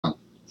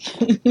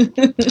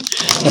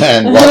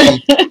And welcome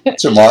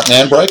to Martin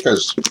and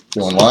Breakers.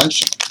 Doing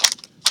lunch.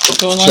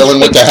 Chilling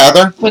with the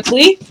Heather.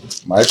 Quickly.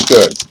 Life's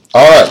good.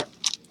 All right.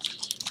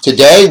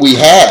 Today we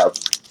have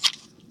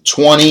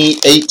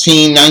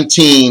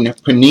 2018-19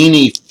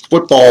 Panini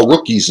Football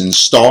Rookies and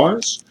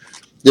Stars.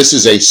 This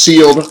is a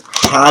sealed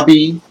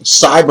Hobby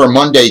Cyber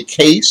Monday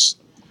case.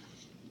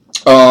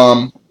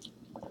 10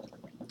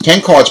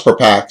 cards per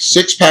pack,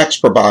 6 packs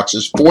per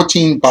boxes,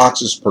 14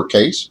 boxes per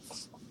case.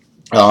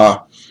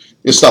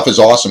 This stuff is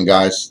awesome,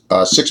 guys.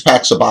 6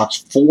 packs a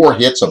box, 4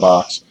 hits a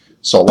box.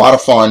 So a lot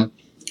of fun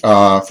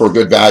for a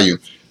good value.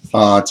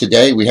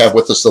 Today we have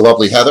with us the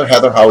lovely Heather.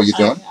 Heather, how are you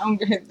doing? I'm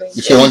good, thank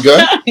you. Feeling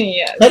good?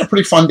 Yes. Had a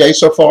pretty fun day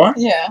so far.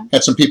 Yeah.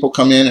 Had some people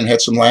come in and had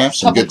some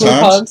laughs and good Couple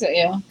times. group hugs,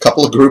 yeah.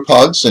 Couple of group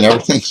hugs and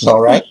everything's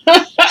all right.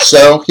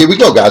 So here we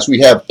go, guys. We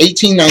have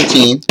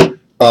 18-19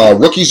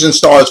 Rookies and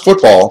Stars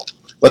football.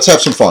 Let's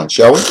have some fun,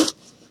 shall we?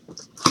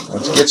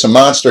 Let's get some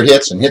monster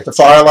hits and hit the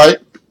firelight.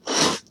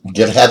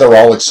 Get Heather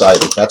all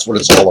excited. That's what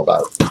it's all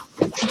about. Of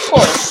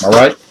course. All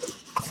right?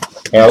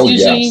 Hell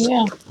Usually, yes.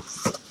 yeah.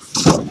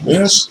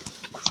 This.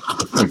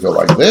 We go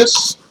like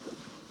this.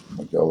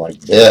 We go like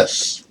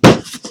this.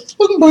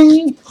 Boing,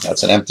 boing.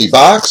 That's an empty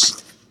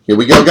box. Here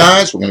we go,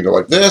 guys. We're going to go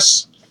like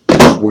this.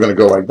 We're going to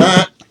go like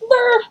that.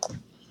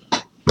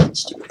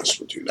 Let's do this.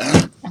 We'll do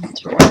that. Like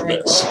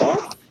this.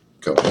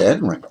 Go ahead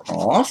and ring it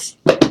off.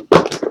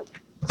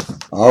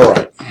 All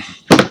right.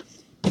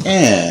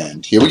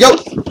 And here we go.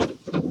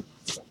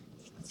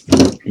 How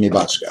many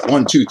boxes we got?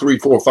 1, 2, 3,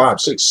 4, 5,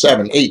 6,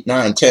 7, 8,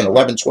 9, 10,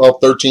 11, 12,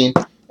 13,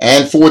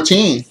 and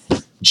 14.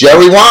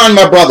 Jerry Wan,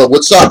 my brother.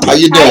 What's up? How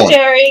you doing? Hi,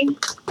 Jerry.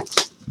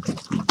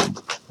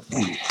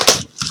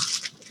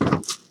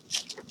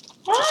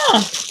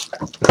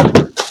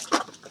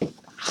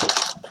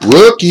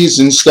 Rookies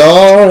and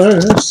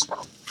Stars.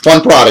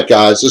 Fun product,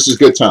 guys. This is a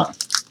good time.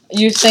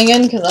 You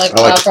singing? Because I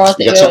like brought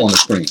the you got something on the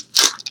screen.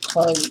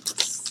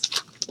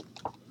 plugs.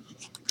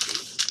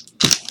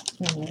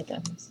 I don't know what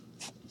that is.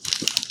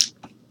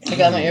 I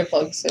got my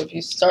earplugs, so if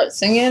you start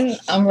singing,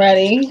 I'm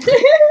ready.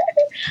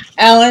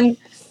 Alan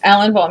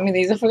bought me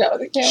these. I forgot what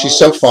they came. She's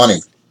so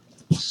funny.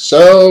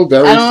 So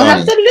very funny. I don't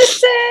have to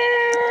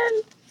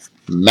listen.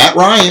 Matt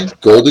Ryan,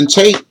 Golden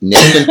Tate,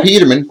 Nathan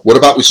Peterman. What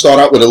about we start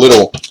out with a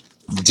little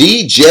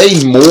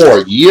DJ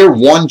Moore Year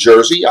 1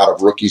 jersey out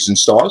of Rookies and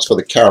Stars for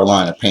the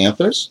Carolina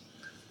Panthers.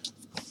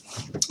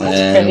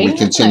 And we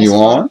continue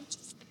on.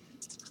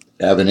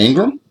 Evan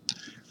Ingram,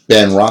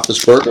 Ben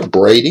Roethlisberger,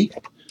 Brady,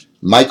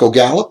 Michael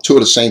Gallup, 2 of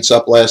the Saints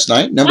up last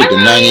night, number to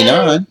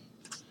 99.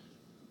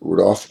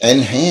 Rudolph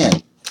and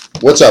Han.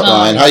 What's up,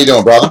 Ryan? How you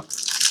doing, brother?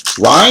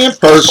 Ryan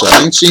Purser.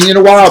 I ain't seen you in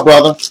a while,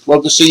 brother.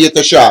 Love to see you at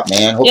the shop,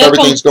 man. Hope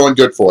everything's going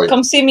good for you.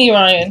 Come see me,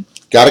 Ryan.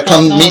 Got to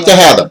come meet the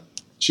Heather.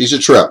 She's a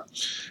trip.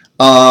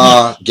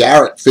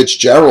 Garrett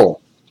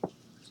Fitzgerald.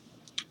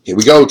 Here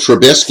we go.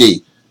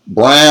 Trubisky.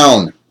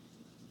 Brown.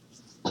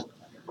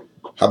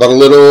 How about a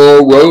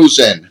little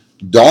Rosen?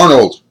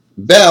 Darnold.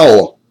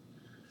 Bell.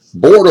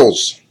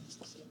 Bortles.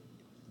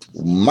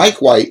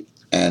 Mike White.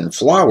 And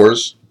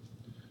Flowers.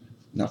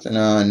 Nothing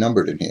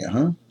numbered in here,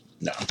 huh?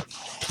 No.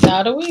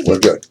 Not a week. We're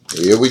good.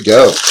 Here we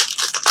go.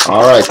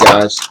 All right,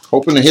 guys.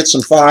 Hoping to hit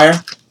some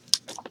fire.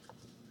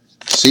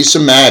 See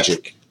some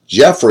magic.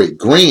 Jeffrey,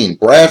 Green,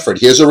 Bradford.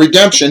 Here's a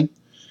redemption.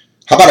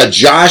 How about a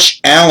Josh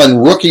Allen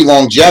rookie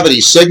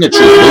longevity signature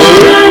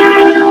blue?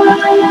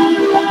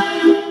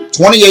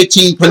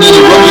 2018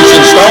 Panini Rookies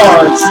and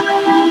Stars.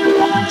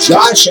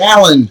 Josh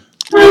Allen.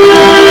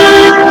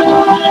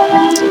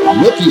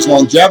 Rookies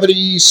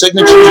longevity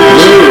signature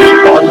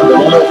blue. Card number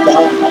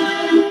 105.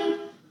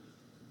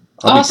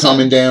 I'll be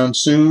coming down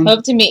soon.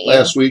 Hope to meet you.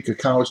 Last week of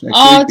college, next week.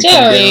 Oh,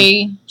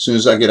 Jerry. As soon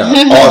as I get out.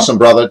 Awesome,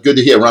 brother. Good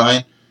to hear,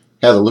 Ryan.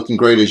 Heather, looking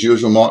great as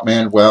usual, Mark,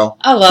 man. Well,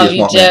 I love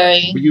you,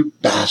 Jerry. You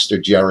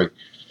bastard, Jerry.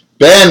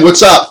 Ben,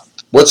 what's up?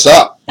 What's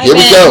up? Hi, Here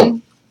Ben. we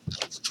go.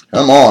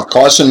 Come on.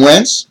 Carson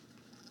Wentz.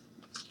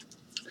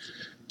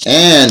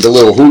 And a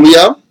little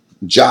Julio.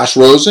 Josh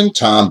Rosen.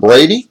 Tom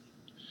Brady.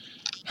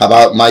 How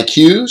about Mike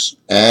Hughes?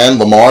 And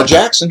Lamar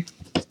Jackson.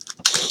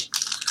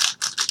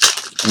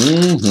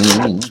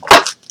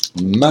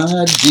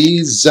 My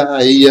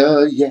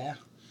desire, yeah.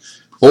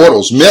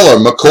 Bortles, Miller,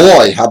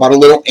 McCoy. How about a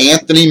little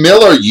Anthony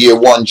Miller Year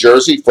 1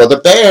 jersey for the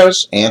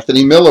Bears?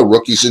 Anthony Miller,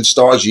 Rookies and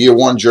Stars Year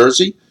 1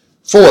 jersey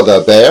for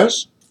the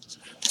Bears.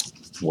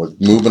 We're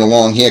moving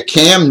along here.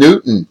 Cam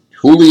Newton,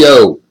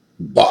 Julio,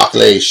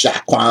 Barkley,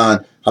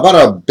 Shaquan. How about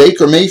a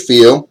Baker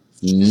Mayfield?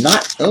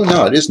 Oh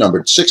no, it is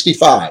numbered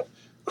 65.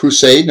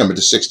 Crusade, numbered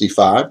to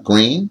 65.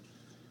 Green.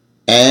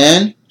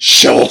 And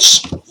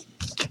Schultz.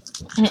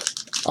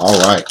 All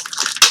right.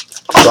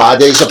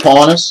 Friday's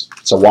upon us.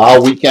 It's a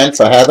wild weekend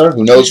for Heather.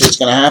 Who knows what's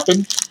going to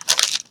happen?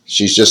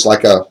 She's just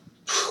like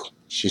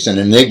she's an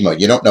enigma.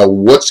 You don't know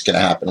what's going to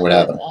happen with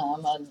Heather.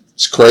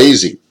 It's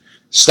crazy.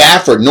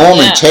 Stafford,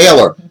 Norman,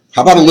 Taylor.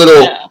 How about a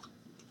little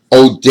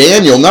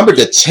O'Daniel, number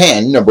to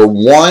 10, number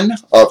 1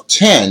 of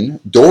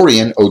 10,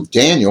 Dorian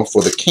O'Daniel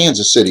for the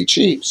Kansas City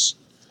Chiefs.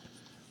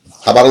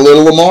 How about a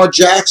little Lamar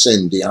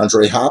Jackson,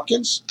 DeAndre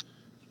Hopkins,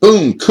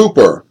 Boom,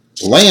 Cooper,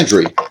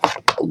 Landry,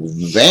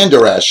 Van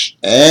Der Esch,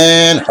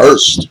 and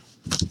Hurst.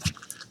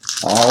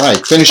 All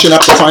right, finishing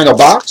up the final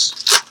box.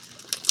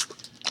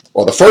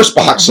 Well, the first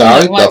box,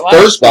 sorry. The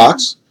first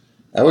box.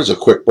 That was a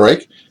quick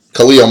break.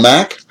 Khalil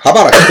Mack. How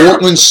about a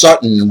Cortland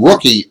Sutton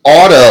rookie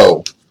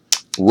auto?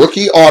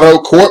 Rookie auto,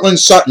 Cortland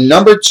Sutton,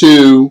 number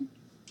 2.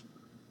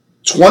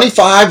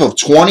 25 of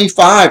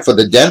 25 for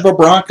the Denver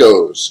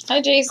Broncos.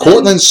 Hi, Jason.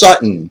 Cortland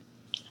Sutton.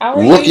 How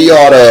are rookie you?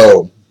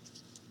 auto.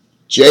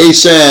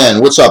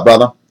 Jason, what's up,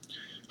 brother?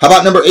 How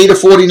about number 8 of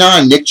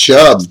 49, Nick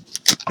Chubb?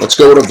 Let's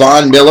go to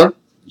Von Miller,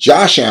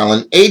 Josh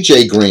Allen,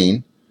 AJ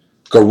Green,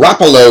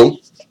 Garoppolo.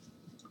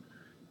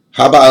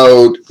 How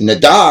about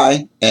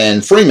Nadai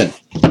and Freeman?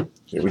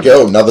 Here we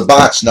go. Another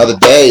box, another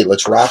day.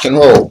 Let's rock and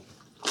roll.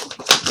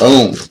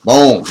 Boom,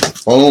 boom,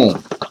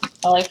 boom.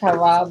 I like how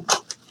Rob,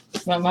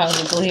 remember how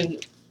he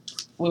believed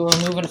we were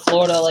moving to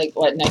Florida, like,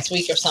 what, next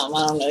week or something?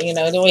 I don't know. You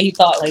know, the way he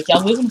thought, like,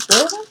 y'all moving to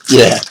Florida?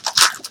 Yeah.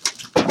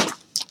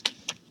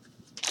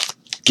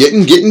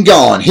 Getting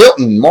gone.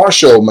 Hilton,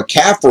 Marshall,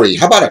 McCaffrey.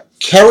 How about a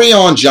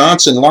Kerryon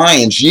Johnson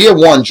Lions Year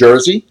 1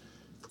 jersey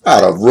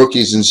out of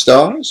Rookies and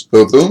Stars?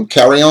 Boom, boom.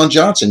 Kerryon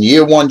Johnson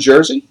Year 1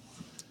 jersey.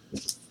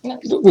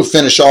 We'll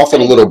finish off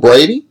with a little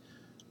Brady.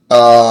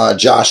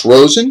 Josh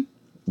Rosen,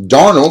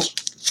 Darnold,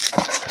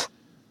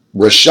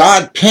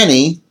 Rashad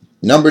Penny,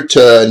 number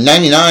to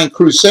 99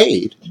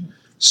 Crusade,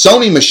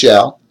 Sony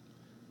Michel,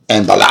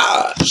 and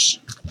Balazs.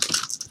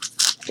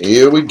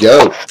 Here we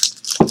go.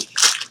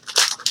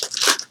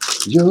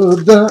 You're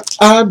the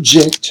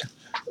object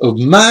of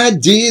my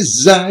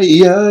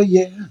desire,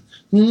 yeah.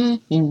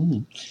 Mm-hmm.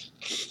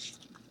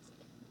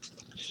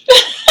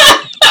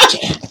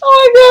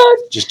 Oh, my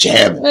God. Just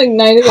jamming.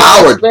 Like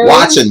Howard,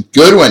 Watson,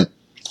 Goodwin.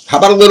 How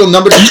about a little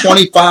number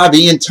 25,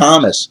 Ian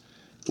Thomas,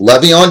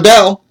 Le'Veon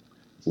Bell,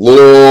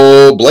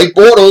 little Blake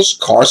Bortles,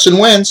 Carson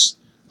Wentz,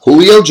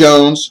 Julio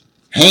Jones,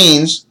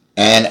 Haynes,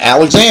 and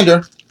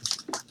Alexander.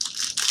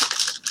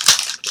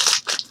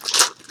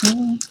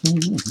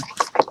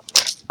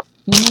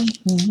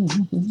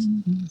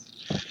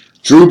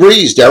 Drew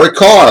Brees, Derek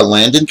Carr,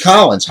 Landon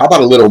Collins. How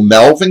about a little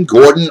Melvin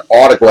Gordon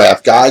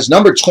autograph, guys?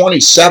 Number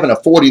 27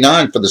 of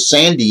 49 for the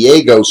San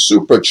Diego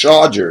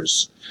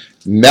Superchargers.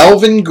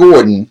 Melvin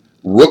Gordon,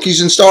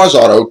 Rookies and Stars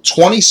auto,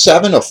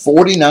 27 of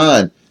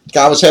 49.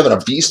 Guy was having a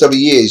beast of a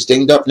year. He's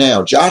dinged up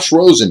now. Josh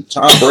Rosen,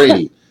 Tom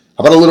Brady.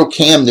 How about a little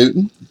Cam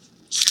Newton?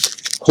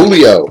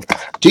 Julio,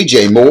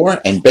 DJ Moore,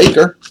 and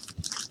Baker.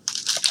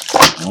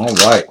 All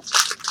right.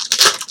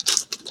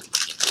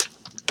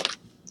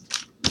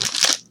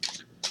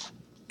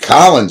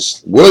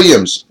 Collins,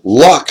 Williams,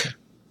 Luck,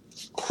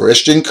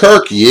 Christian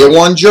Kirk, Year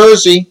 1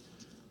 jersey,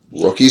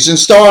 Rookies and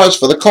Stars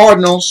for the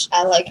Cardinals.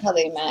 I like how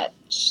they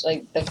match,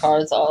 like, the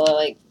cards all are,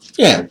 like,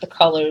 Yeah. the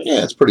colors.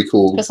 Yeah, it's pretty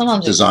cool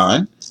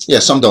design. Yeah,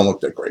 some don't look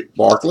that great.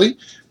 Barkley,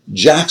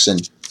 Jackson,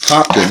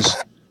 Hopkins,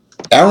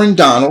 Aaron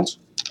Donald.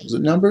 Was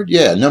it numbered?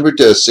 Yeah, numbered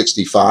to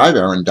 65,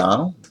 Aaron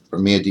Donald,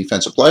 premier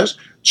defensive players.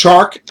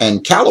 Chark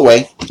and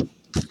Callaway.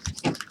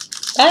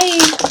 Bye.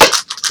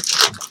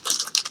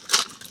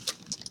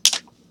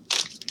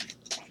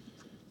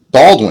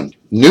 Baldwin,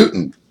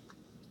 Newton,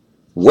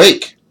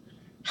 Wake.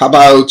 How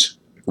about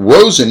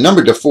Rosen,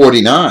 numbered to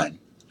 49,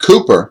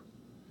 Cooper,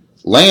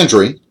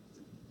 Landry,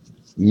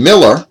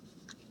 Miller,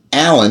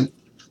 Allen,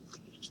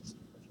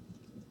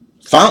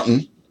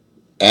 Fountain,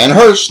 and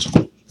Hurst.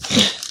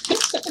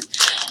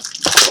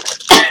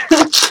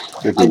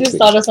 I just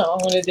thought of something I'm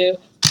going to do.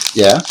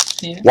 Yeah?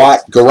 Yeah. Watt,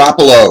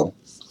 Garoppolo.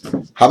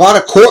 How about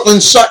a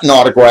Cortland Sutton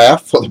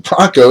autograph for the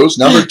Broncos,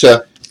 numbered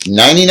to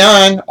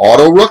 99,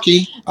 auto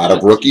rookie, out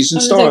of Rookies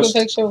and I'm going to Stars.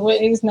 take a picture of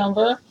Whitney's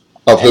number.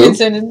 Of who? And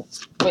send it,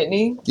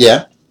 Whitney.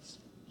 Yeah.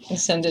 And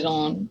send it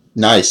on.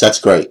 Nice, that's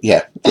great.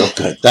 Yeah, real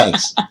good.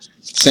 Thanks.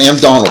 Sam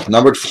Donald,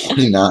 numbered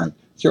 49.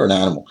 You're an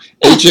animal.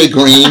 AJ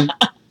Green,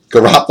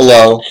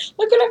 Garoppolo.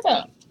 Look what I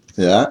found.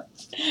 Yeah.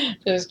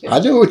 Just kidding. I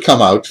knew it would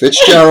come out.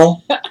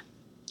 Fitzgerald,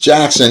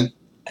 Jackson,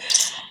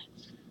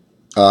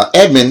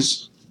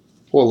 Edmonds,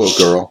 poor little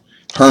girl,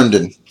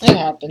 Herndon. It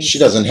happens. She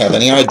doesn't have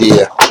any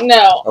idea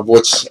No. of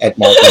what's at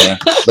Martin,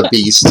 the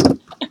beast,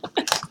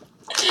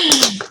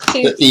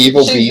 the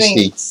evil beastie.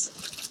 Thinks.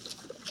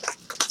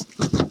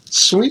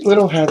 Sweet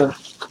little Heather.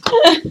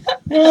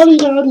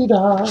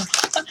 Da-dee-da-dee-da. Who said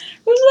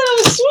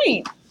I was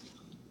sweet?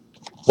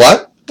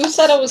 What? Who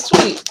said I was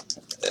sweet?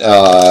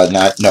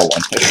 Not no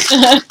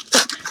one.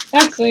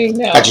 Actually,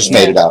 no. I just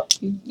made it up.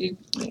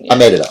 I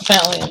made it up.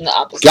 Apparently, I'm the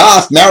opposite.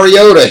 Goff,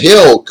 Mariota,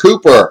 Hill,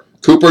 Cooper.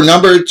 Cooper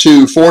numbered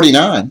to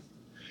 49.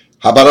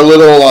 How about a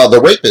little the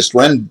rapist,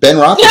 Ben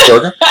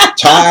Roethlisberger,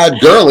 Todd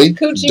Gurley,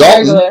 Coochie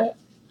Dalton,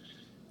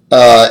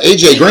 regular.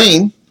 AJ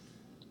Green,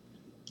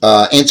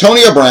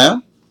 Antonio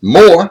Brown,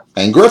 Moore,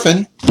 and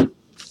Griffin.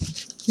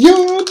 You're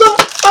the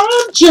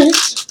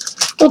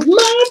object of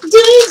my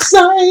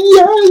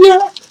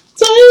desire.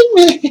 Take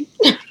me.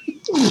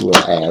 Little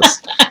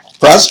ass.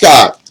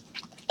 Prescott,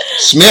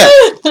 Smith,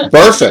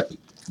 Perfect,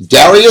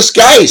 Darius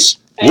Geis,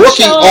 Hey,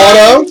 rookie Sean.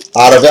 auto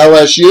out of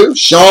LSU.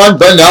 Sean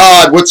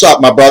Bernard, what's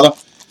up, my brother?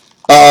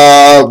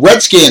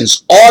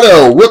 Redskins,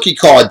 auto, rookie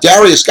card,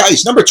 Darius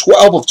Geis, number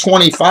 12 of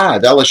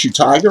 25, LSU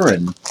Tiger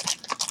and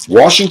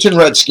Washington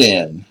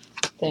Redskin.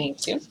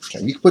 Thank you.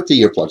 Okay, you can put the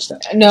earplugs down.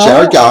 No.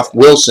 Jared Goff,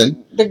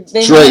 Wilson, They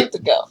Drake, have to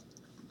go.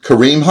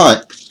 Kareem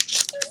Hunt,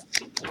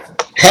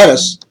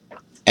 Pettis,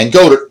 and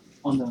Goddard.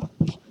 On the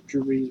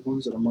Drew Brees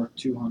ones that are marked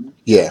 200.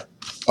 Yeah.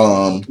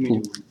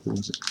 Who Who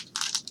was it?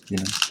 You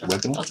know,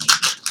 regular?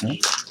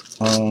 Right?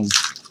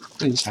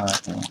 Please,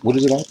 what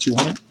is it at?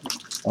 200?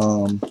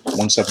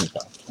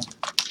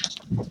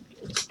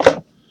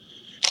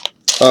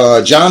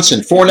 175.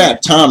 Johnson,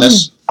 Fournette,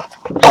 Thomas.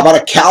 How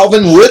about a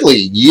Calvin Ridley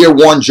year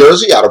one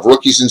jersey out of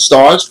Rookies and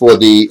Stars for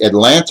the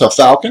Atlanta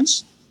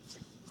Falcons?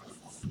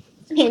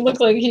 He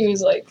looked like he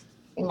was like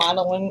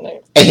modeling.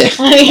 Look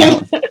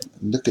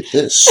at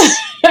this.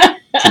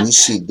 Can you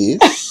see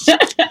this?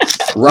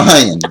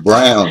 Ryan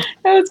Brown.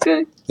 That was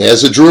good.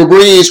 There's a Drew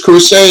Brees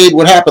Crusade.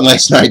 What happened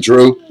last night,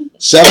 Drew?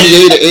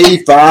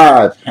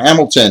 78-85.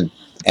 Hamilton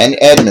and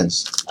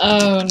Edmonds.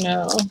 Oh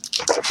no.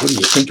 What do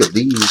you think of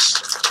these?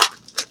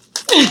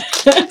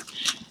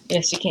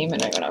 Yes, she came in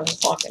right when I was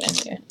walking in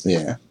here.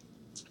 Yeah.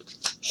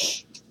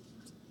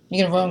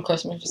 You're gonna ruin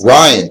Christmas.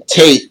 Ryan,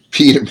 Tate,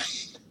 Peter.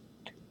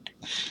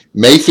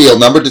 Mayfield,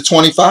 number to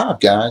 25,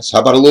 guys. How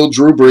about a little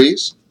Drew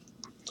Brees?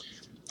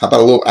 How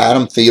about a little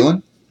Adam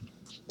Thielen?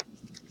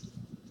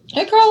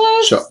 Hey,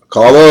 Carlos.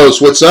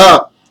 Carlos, what's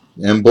up?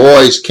 And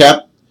boys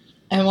kept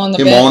I'm on the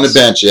him bench. on the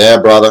bench. Yeah,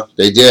 brother.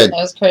 They did. That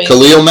was crazy.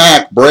 Khalil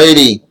Mack,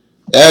 Brady,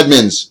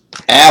 Edmonds,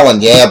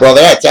 Allen. Yeah, brother.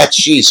 That's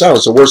jeez. That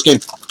was the worst game.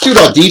 Dude,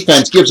 our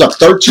defense gives up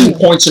 13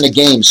 points in a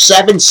game,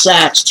 7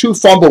 sacks, 2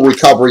 fumble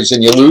recoveries,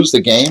 and you lose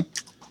the game.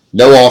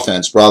 No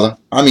offense, brother.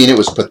 I mean, it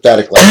was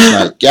pathetic last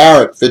night.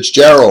 Garrett,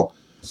 Fitzgerald,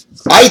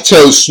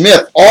 Ito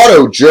Smith,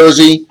 auto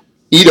jersey.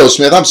 Ito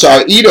Smith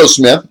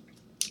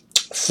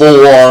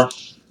for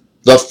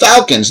the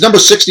Falcons, number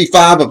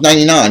 65 of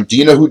 99. Do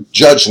you know who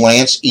Judge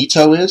Lance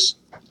Ito is?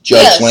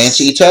 Judge Lance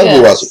Ito? Yes.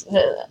 Who was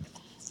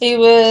he? He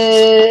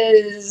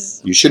was.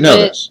 You should know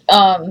this.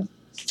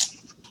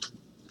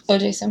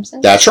 O.J.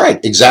 Simpson? That's right.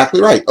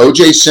 Exactly right.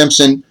 O.J.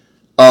 Simpson,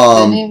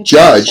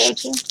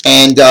 Judge,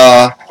 and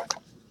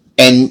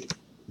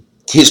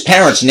his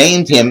parents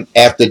named him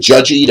after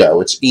Judge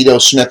Ito. It's Ito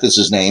Smith is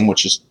his name,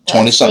 which is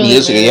 20-something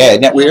years ago. Yeah,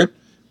 isn't that weird?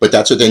 But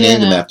that's what they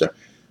named him after.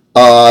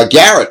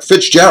 Garrett,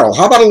 Fitzgerald.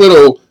 How about a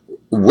little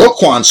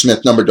Roquan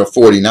Smith, number to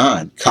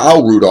 49?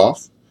 Kyle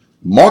Rudolph,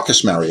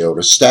 Marcus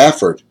Mariota,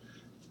 Stafford,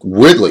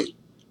 Ridley,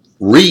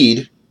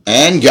 Reed,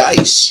 and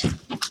Geis.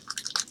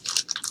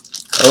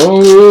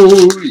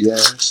 Oh,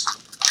 yes.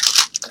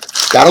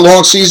 Got a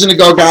long season to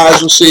go,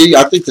 guys. We'll see.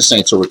 I think the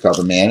Saints will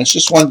recover, man. It's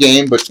just one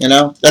game, but, you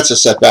know, that's a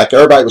setback.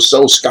 Everybody was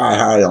so sky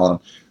high on him.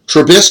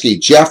 Trubisky,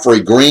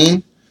 Jeffrey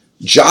Green,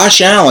 Josh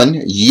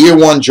Allen, year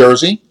one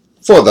jersey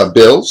for the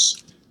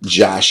Bills.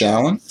 Josh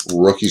Allen,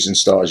 Rookies and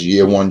Stars,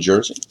 year one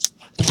jersey.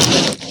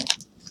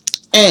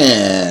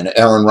 And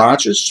Aaron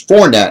Rodgers,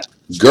 Fournette,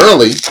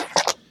 Gurley.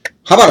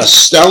 How about a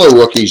stellar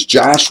rookies,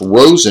 Josh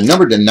Rosen,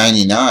 number to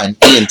 99,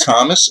 Ian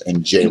Thomas, and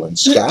Jalen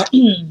Scott.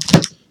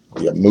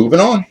 Yeah, moving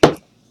on.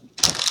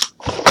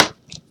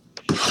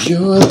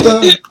 You're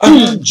the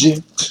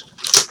object,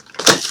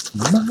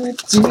 my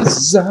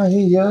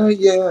desire,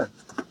 yeah.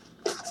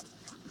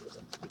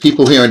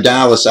 People here in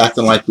Dallas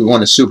acting like we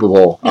won a Super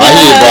Bowl. I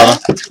hear you, brother.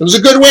 It was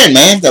a good win,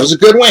 man. That was a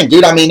good win,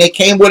 dude. I mean, they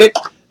came with it.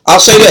 I'll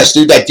say this,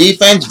 dude. That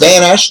defense,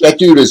 Van Esch, that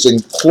dude is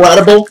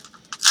incredible.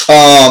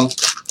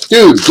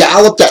 Dude,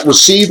 Gallup, that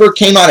receiver,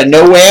 came out of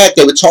nowhere.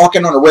 They were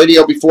talking on the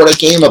radio before that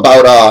game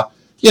about,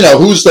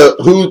 who's your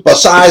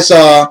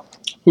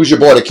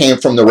boy that came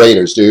from the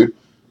Raiders, dude?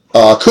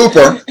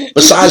 Cooper.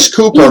 Besides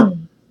Cooper,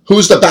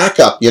 who's the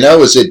backup? You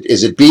know, is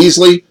it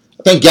Beasley?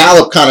 I think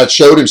Gallup kind of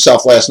showed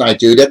himself last night,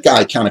 dude. That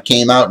guy kind of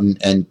came out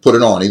and put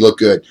it on. He looked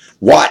good.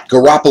 Watt,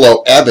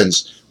 Garoppolo,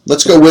 Evans.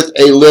 Let's go with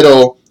a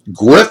little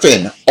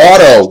Griffin,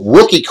 auto,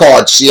 rookie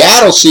card,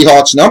 Seattle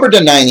Seahawks, number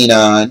to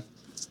 99.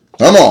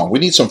 Come on. We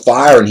need some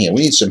fire in here.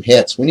 We need some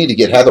hits. We need to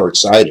get Heather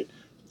excited.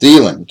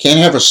 Thielen. Can't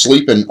have her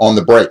sleeping on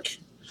the break.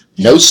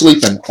 No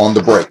sleeping on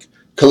the break.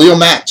 Khalil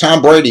Mack,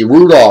 Tom Brady,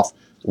 Rudolph,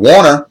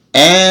 Warner,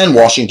 and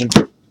Washington.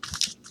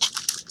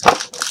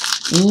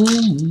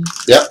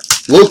 Yep.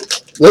 Luke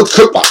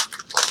Cooper.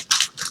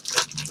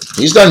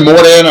 He's done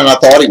more there than I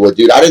thought he would,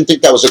 dude. I didn't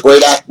think that was a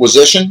great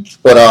acquisition,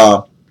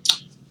 but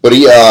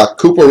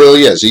Cooper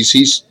really is.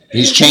 He's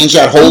changed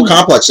that whole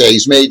complex there.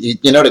 He's made,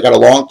 they got a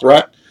long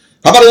threat.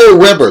 How about a little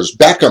Rivers,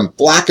 Beckham,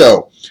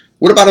 Flacco?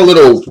 What about a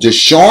little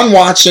Deshaun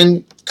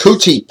Watson,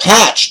 Kuti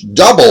patch,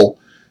 double,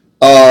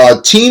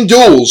 team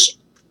duels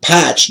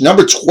patch,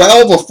 number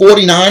 12 of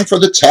 49 for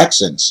the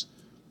Texans.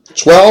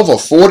 12 of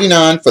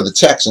 49 for the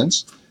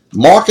Texans.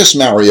 Marcus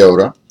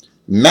Mariota,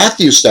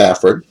 Matthew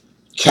Stafford,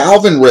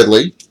 Calvin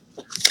Ridley,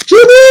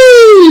 Drew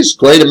Brees,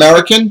 Great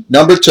American,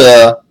 number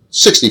to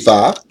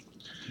 65.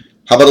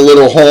 How about a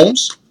little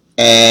Holmes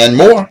and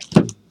more?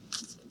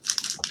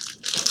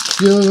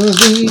 You're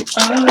the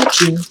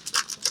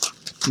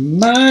object,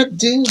 my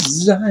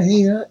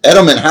desire.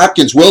 Edelman,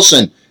 Hopkins,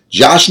 Wilson,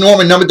 Josh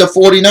Norman, number to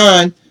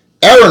 49,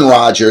 Aaron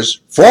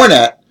Rodgers,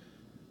 Fournette,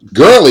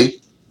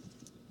 Gurley,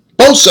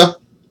 Bosa,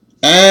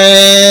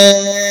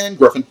 and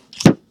Griffin.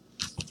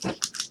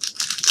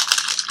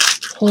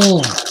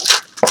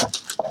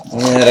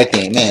 Yeah, that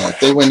game, man. If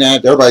they win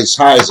that, everybody's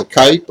high as a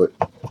kite, but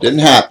didn't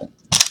happen.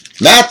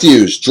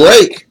 Matthews,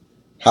 Drake.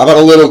 How about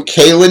a little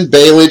Kalen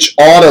Balich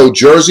auto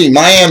jersey?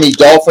 Miami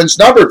Dolphins,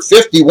 numbered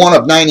 51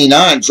 of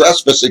 99,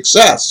 dressed for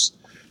success.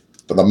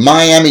 For the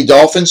Miami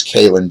Dolphins,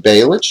 Kalen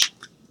Balich.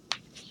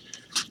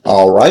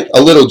 All right.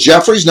 A little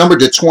Jeffries, numbered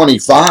to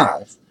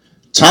 25.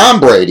 Tom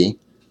Brady,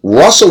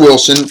 Russell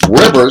Wilson,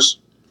 Rivers,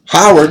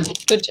 Howard.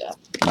 Good job.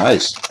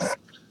 Nice.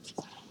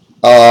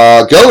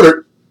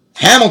 Goddard,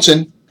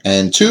 Hamilton,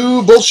 and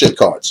 2 bullshit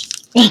cards.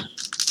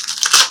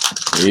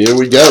 Here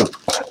we go.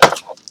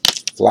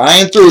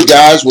 Flying through,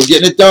 guys. We're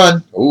getting it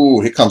done.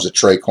 Ooh, here comes a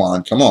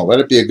Traquan. Come on, let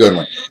it be a good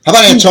one. How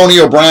about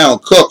Antonio Brown,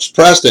 Cooks,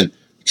 Preston,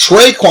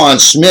 Traquan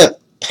Smith,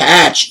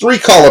 patch,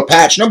 3-color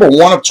patch, number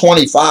 1 of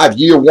 25,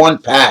 year 1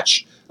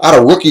 patch, out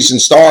of Rookies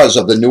and Stars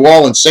of the New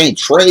Orleans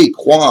Saints,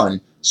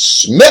 Traquan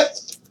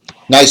Smith.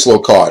 Nice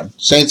little card.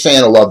 Saints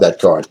fan will love that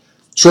card.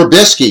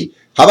 Trubisky.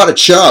 How about a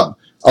Chubb?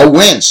 A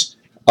Wentz.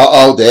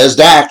 Uh-oh, there's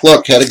Dak.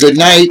 Look, had a good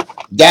night.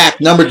 Dak,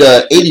 numbered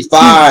to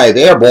 85,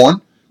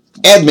 airborne.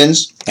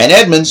 Edmonds and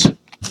Edmonds.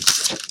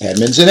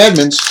 Edmonds and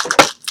Edmonds.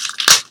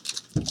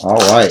 All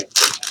right.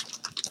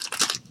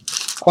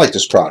 I like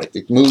this product.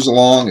 It moves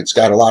along. It's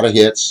got a lot of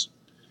hits.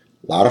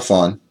 A lot of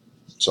fun.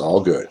 It's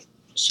all good.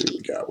 Let's see what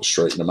we got. We'll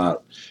straighten them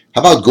out.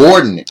 How about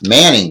Gordon,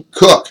 Manning,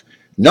 Cook,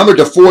 numbered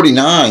to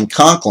 49,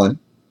 Conklin,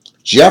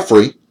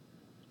 Jeffrey,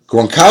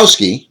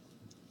 Gronkowski,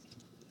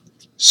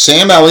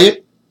 Sam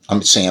Elliott.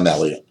 Sam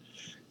Elliott.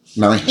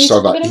 Remember,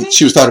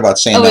 she was talking about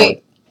Sam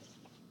Elliott.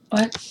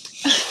 What?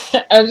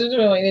 I was just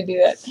waiting to do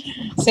that.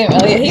 Sam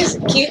Elliott, he's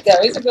cute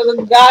though. He's a good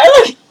looking guy.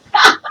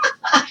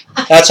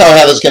 That's how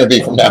Heather's going to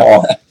be from now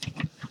on.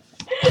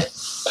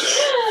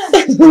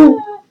 You're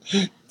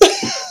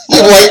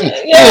waiting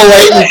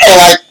for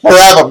like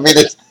forever. I mean,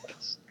 it's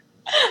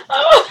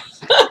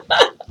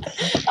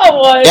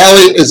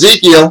Elliott,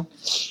 Ezekiel,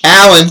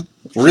 Allen,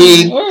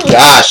 Reed.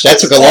 Gosh, that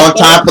took a long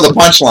time for the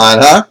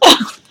punchline, huh?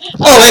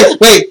 Oh,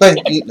 wait.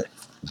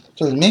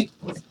 So me?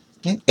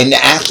 And the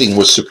acting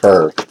was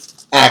superb.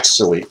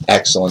 Actually,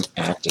 excellent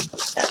acting.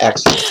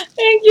 Excellent.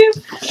 Thank you.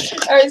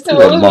 All right, so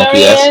what was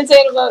Marianne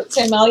saying about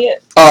Sam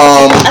Elliott?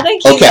 I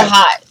think he's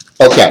hot.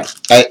 Okay,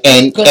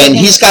 and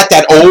he's got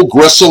that old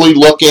gristly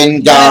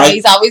looking guy. Yeah,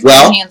 he's always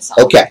been handsome.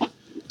 Okay.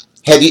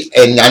 Have you?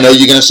 And I know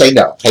you're going to say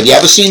no. Have you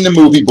ever seen the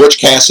movie Butch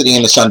Cassidy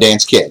and the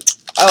Sundance Kid?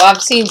 Oh,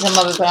 I've seen some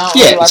of it, but I don't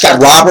Yeah, it's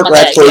got Robert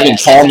Redford and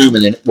Paul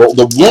Newman in it. Well,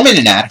 the woman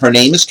in that, her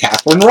name is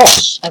Catherine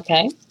Ross.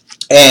 Okay.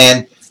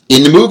 And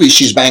in the movie,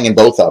 she's banging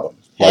both of them.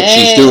 Like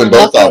she's doing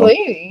both of them.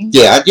 Lady.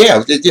 Yeah. You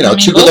know,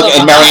 too good looking.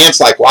 And Marianne's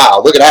like,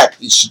 wow, look at that.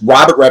 It's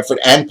Robert Redford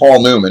and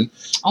Paul Newman,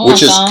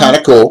 which is kind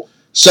of cool.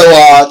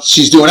 So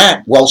she's doing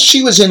that. Well,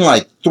 she was in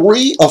like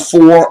 3 or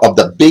 4 of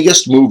the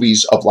biggest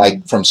movies of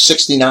like from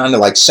 69 to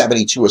like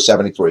 72 or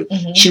 73.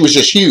 Mm-hmm. She was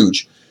just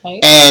huge. Right.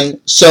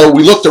 And so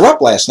we looked her up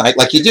last night,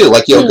 like you do.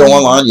 Like you'll go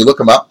online, you look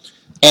them up.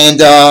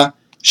 And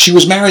she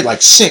was married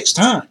like 6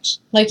 times.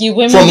 Like you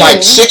women from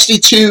like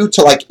 62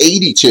 to like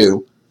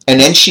 82. And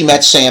then she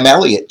met Sam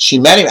Elliott. She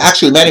met him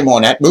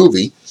on that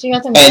movie. She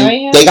got to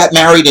marry him? They got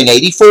married in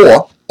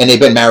 84, and they've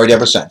been married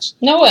ever since.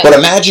 No way. But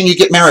imagine you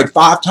get married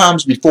 5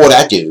 times before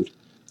that dude.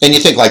 And you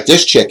think, like,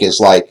 this chick is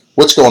like,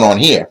 what's going on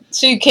here?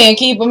 So you can't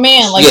keep a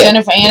man like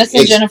Jennifer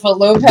Aniston, Jennifer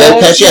Lopez.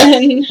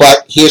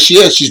 But here she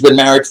is. She's been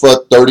married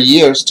for 30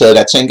 years to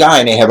that same guy,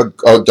 and they have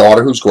a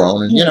daughter who's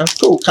grown. And, you know,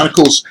 cool, kind of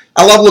cool.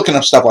 I love looking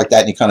up stuff like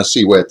that, and you kind of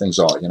see where things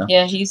are, you know?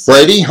 Yeah, he's...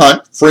 Brady,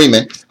 Hunt,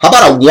 Freeman. How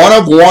about a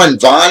 1-of-1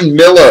 Von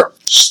Miller,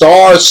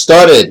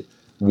 star-studded,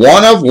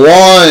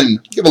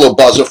 1-of-1. Give a little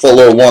buzzer for a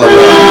little 1-of-1.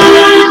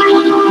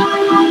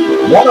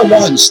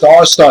 1-of-1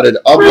 star-studded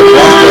of the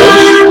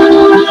Broncos.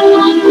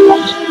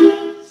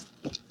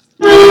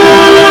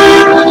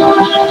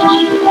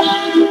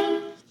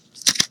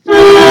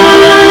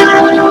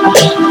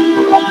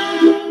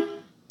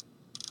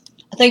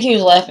 I think he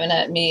was laughing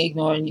at me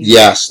ignoring you.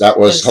 Yes, that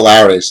was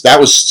hilarious. That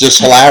was just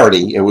hilarity.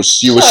 You were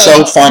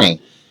so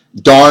funny.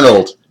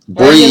 Darnold,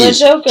 Breeze,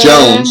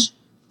 Jones,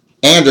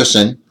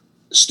 Anderson,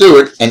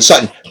 Stewart, and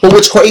Sutton. But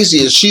what's crazy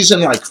is she's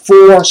in like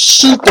 4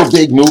 super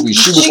big movies.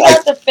 She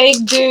got the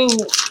fake dude.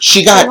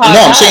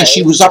 I'm saying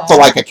she was up for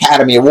like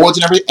Academy Awards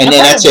and everything. And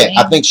then that's it.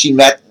 I think she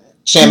met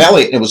Sam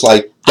Elliott and it was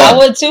like, done. I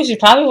would too. She's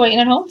probably waiting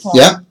at home for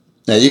him. Yeah,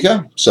 there you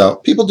go. So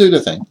people do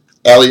their thing.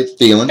 Elliott,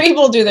 Thielen.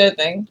 People do their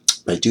thing.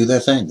 They do their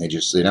thing. They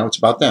just, it's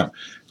about them.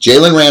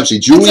 Jalen Ramsey,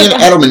 Julian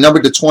Edelman,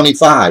 numbered to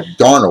 25.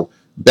 Darnold,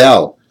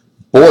 Bell,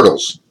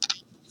 Bortles,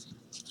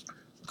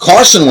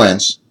 Carson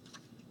Wentz,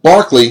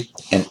 Barkley,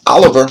 and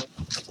Oliver.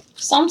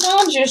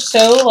 Sometimes you're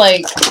so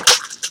like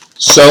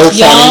so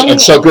funny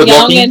and so good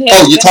looking.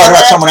 Oh, you talking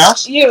about someone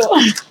else? You.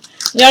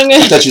 Young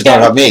and I thought you were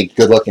talking about me.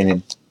 Good looking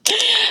and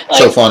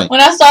so funny. When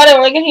I started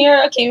working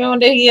here, I came in one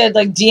day, he had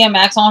like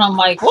DMX on. I'm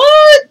like,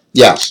 what?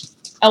 Yes.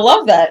 I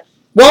love that.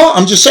 Well,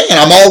 I'm just saying,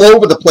 I'm all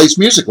over the place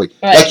musically.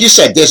 Right. Like you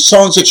said, there's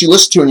songs that you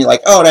listen to and you're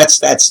like, oh, that's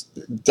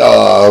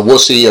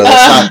wussy, or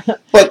that's not.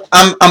 But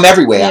I'm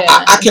everywhere. Yeah.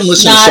 I can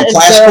listen to Not some as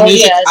classical girl,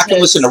 music. yeah, I can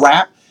it's- listen to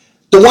rap.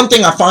 The one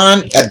thing I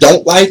find I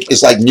don't like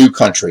is like new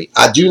country.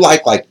 I do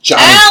like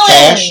Johnny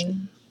Cash.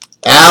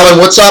 Alan,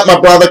 what's up, my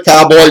brother?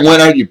 Cowboy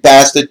winner, you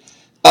bastard.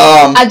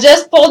 I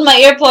just pulled my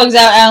earplugs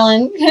out,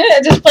 Alan.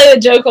 I just played a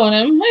joke on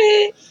him.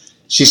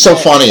 She's so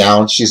funny,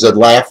 Alan. She's a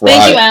laugh riot.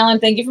 Thank you, Alan.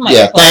 Thank you for my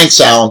earplugs. Thanks,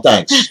 Alan.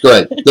 Thanks.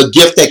 Great. The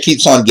gift that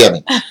keeps on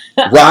giving.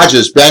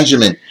 Rogers,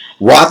 Benjamin,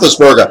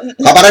 Roethlisberger.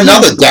 How about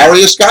another?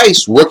 Darius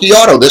Geis, rookie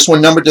auto. This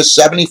one numbered to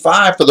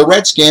 75 for the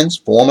Redskins.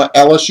 Former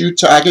LSU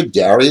Tiger,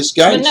 Darius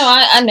Geis. But no,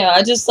 I know.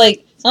 I just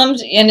like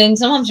sometimes, and then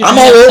sometimes you. I'm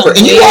all over,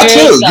 and you are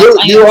too.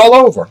 Stuff. You're all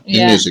over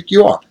in music.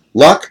 You are.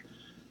 Luck,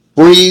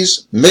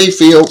 Breeze,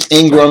 Mayfield,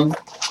 Ingram,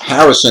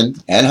 Harrison,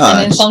 and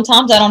Hines. And then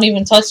sometimes I don't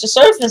even touch the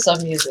surface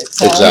of music.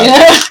 So,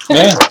 exactly.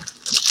 Yeah.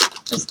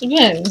 Just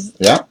depends.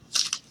 Yeah.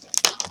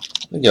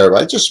 Yeah,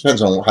 right. It just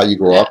depends on how you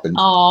grow up. And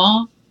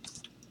Aw.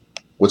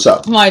 What's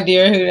up? My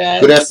dear, who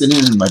dat? Good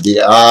afternoon, my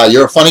dear.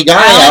 You're a funny guy,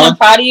 Alan. I'm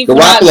proud of you for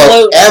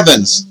Garoppolo,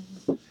 Evans.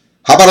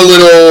 How about a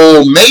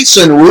little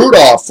Mason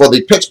Rudolph for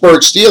the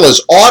Pittsburgh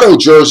Steelers auto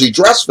jersey,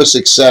 dress for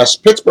success.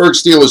 Pittsburgh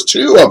Steelers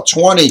 2 of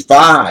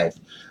 25.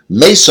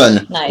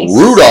 Mason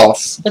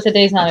Rudolph. But the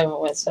day's not over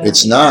with. So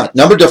it's not.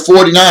 Number to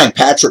 49,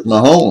 Patrick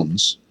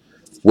Mahomes.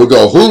 We'll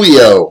go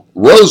Julio,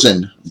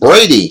 Rosen,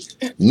 Brady,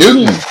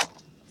 Newton.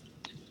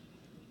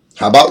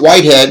 How about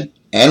Whitehead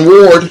and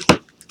Ward?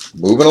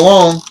 Moving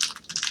along.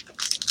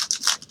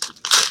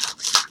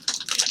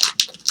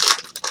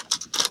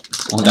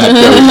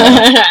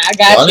 I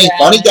got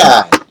funny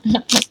guy.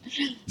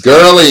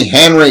 Gurley,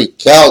 Henry,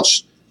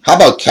 Kelch. How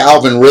about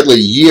Calvin Ridley,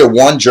 year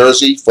 1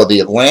 jersey for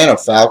the Atlanta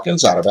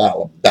Falcons out of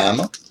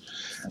Alabama.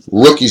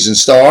 Rookies and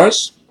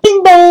stars.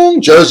 Bing bong,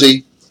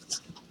 jersey.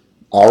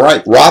 All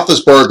right,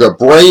 Roethlisberger,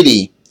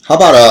 Brady. How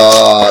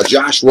about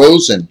Josh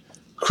Rosen,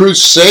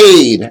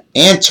 Crusade,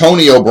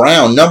 Antonio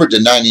Brown, numbered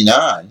to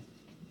 99.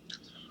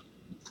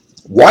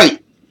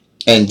 White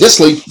and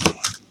Disley.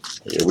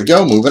 Here we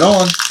go, moving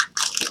on.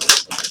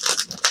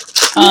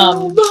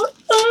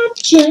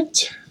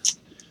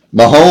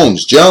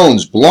 Mahomes,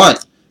 Jones,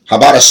 Blunt. How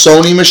about a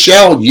Sony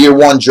Michel year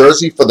 1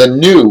 jersey for the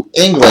New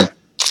England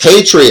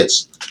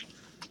Patriots?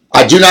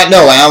 I do not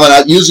know,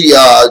 Alan. Usually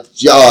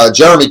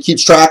Jeremy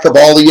keeps track of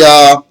all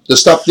the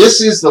stuff. This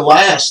is the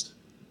last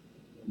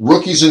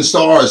rookies and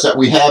stars that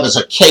we have as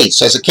a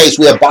case. As a case,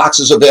 we have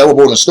boxes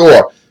available in the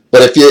store.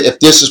 But if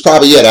this is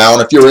probably it,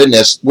 Alan, if you're in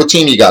this, what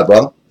team you got,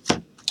 brother?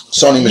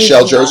 Sony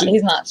Michel jersey?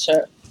 He's not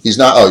sure. He's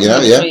not. Oh, you know,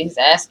 yeah. He's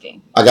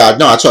asking. I got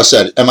no. That's what I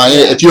said. Am I in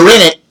it? If you're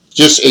in it,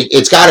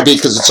 it's got to be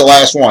because it's the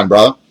last one,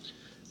 brother.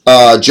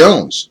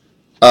 Jones,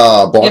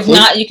 Barkley, if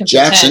not, you can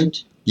Jackson.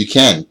 Pretend. You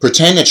can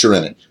pretend that you're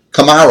in it.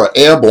 Kamara,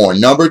 Airborne,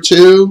 number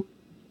 2,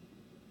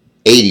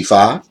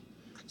 85.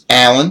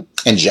 Allen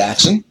and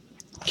Jackson.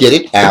 Get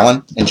it?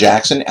 Allen and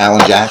Jackson.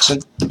 Allen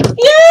Jackson.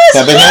 Yes.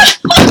 Kevin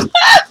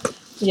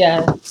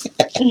Yeah.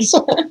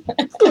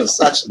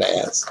 Such an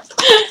ass.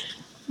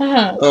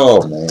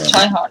 Oh man.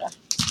 Try harder.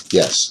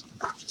 Yes.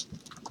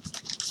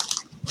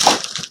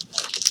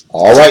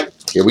 All right.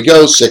 Here we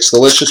go. 6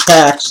 delicious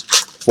packs.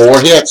 4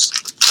 hits.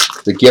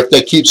 The gift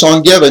that keeps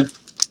on giving.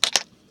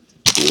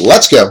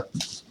 Let's go.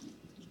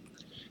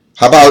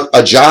 How about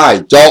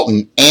Ajayi,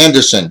 Dalton,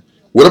 Anderson?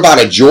 What about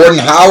a Jordan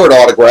Howard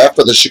autograph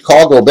for the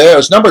Chicago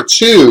Bears? Number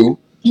 2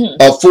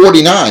 of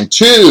 49.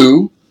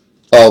 2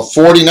 of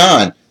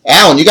 49.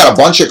 Alan, you got a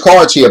bunch of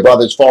cards here,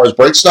 brother, as far as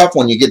break stuff.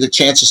 When you get the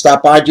chance to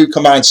stop by, do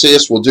come by and see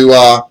us. We'll do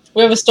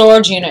we have a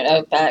storage unit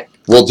out back.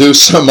 We'll do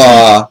some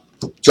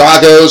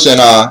Dragos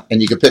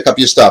and you can pick up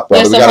your stuff,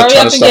 brother. Yeah, so we got a hurry ton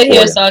up of and stuff get for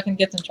here you. so I can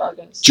get some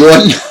Dragos.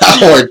 Jordan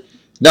Howard,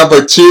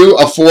 number 2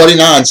 of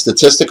 49.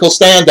 Statistical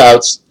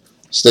standouts.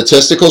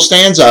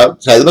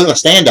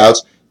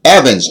 Standouts.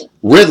 Evans,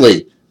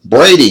 Ridley,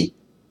 Brady,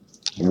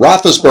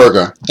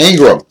 Roethlisberger,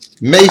 Ingram,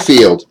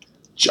 Mayfield,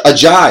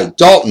 Ajayi,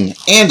 Dalton,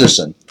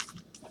 Anderson.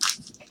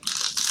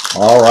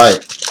 All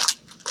right.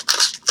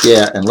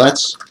 Yeah, and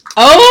let's...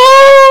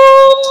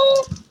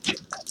 Oh!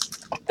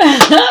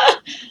 I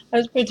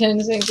was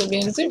pretending things would be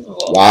in the Super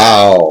Bowl.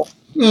 Wow.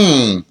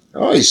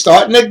 Oh, he's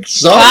starting to...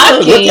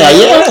 Cocky. Look at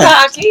you.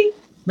 Cocky.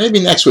 Maybe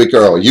next week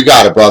early. You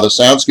got it, brother.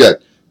 Sounds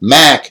good.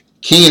 Mack,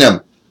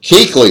 Keenum,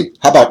 Kuechly.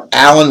 How about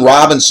Allen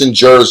Robinson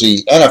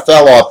jersey?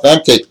 NFL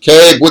Authentic.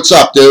 Cabe, what's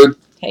up, dude?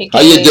 Hey, how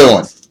you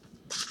doing?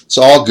 It's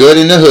all good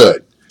in the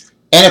hood.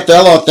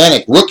 NFL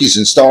Authentic. Rookies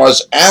and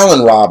stars.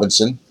 Allen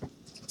Robinson.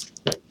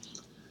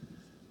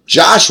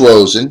 Josh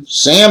Rosen.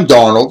 Sam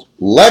Darnold.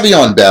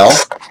 Le'Veon Bell.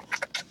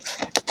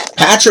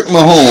 Patrick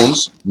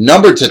Mahomes.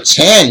 Number to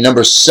 10.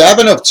 Number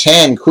 7 of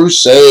 10.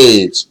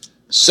 Crusades.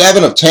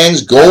 7 of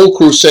 10's Gold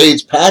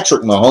Crusades.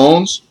 Patrick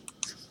Mahomes.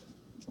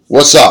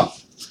 What's up?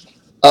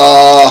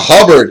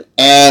 Hubbard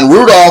and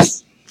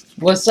Rudolph.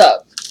 What's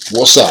up?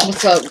 What's up?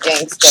 What's up,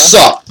 gangster?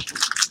 Sup?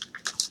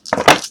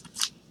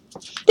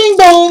 Ding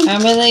dong.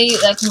 Remember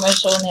that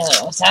commercial? And they're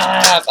like, what's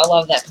up? I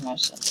love that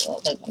commercial.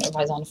 Like when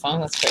everybody's on the phone,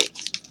 that's great.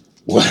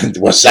 What's Turn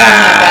my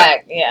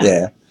that? back, yeah.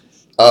 Yeah.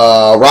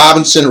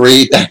 Robinson,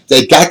 Reed.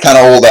 They got kind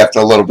of old after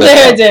a little bit.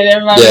 They did.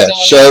 Everybody Yeah. was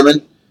doing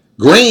Sherman.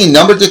 Green,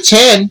 number to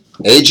 10.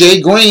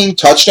 AJ Green,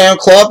 touchdown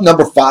club,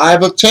 number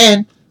 5 of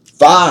 10.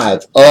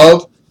 5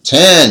 of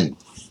 10.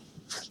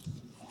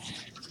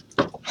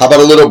 How about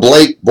a little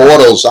Blake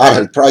Bortles?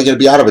 Probably going to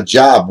be out of a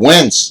job.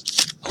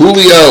 Wentz,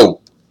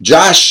 Julio,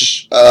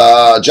 Josh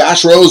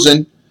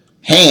Rosen,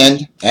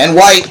 Hand, and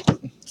White.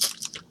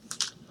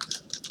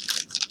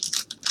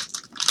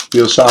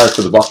 Feel sorry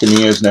for the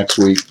Buccaneers next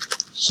week.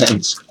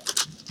 Saints.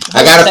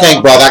 I got to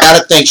think, brother. I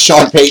got to think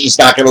Sean Payton's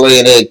not going to lay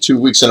an egg 2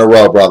 weeks in a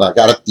row, brother.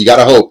 You got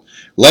to hope.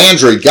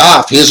 Landry,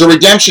 Goff. Here's a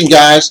redemption,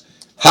 guys.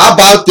 How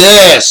about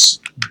this?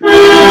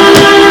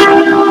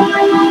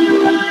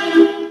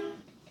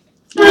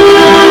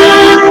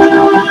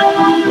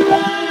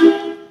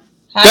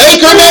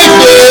 Baker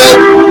Mayfield.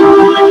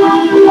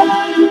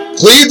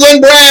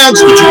 Cleveland Browns.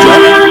 Did you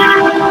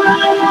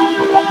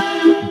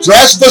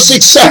dress for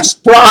success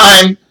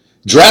prime?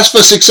 Dress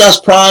for success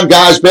prime,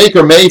 guys.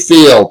 Baker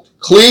Mayfield.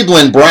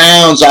 Cleveland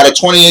Browns out of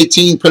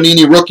 2018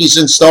 Panini Rookies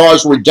and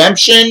Stars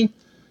redemption.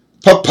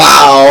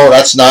 Pow.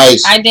 That's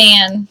nice. Hi,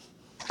 Dan.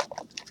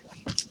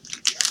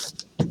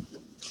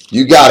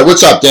 You got it.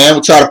 What's up, Dan?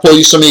 We'll try to pull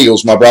you some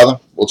Eagles, my brother.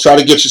 We'll try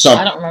to get you some.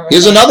 I don't remember.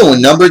 Here's another one,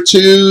 number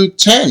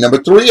 210,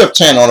 number 3 of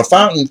 10 on a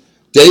fountain.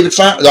 Darius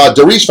Fountain,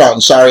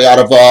 out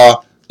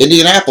of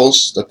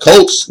Indianapolis. The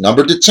Colts,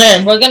 number to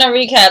 10. We're gonna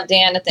recap,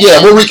 Dan, at the Yeah,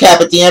 end. we'll recap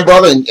at the end,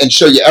 brother, and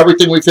show you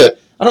everything we've hit.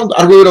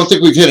 I really don't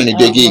think we've hit any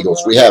big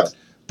Eagles. We haven't.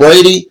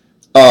 Brady,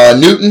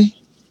 Newton.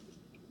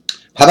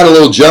 How about a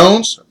little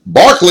Jones,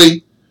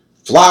 Barkley,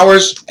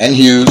 Flowers, and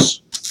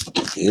Hughes.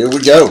 Here we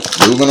go.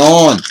 Moving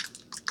on.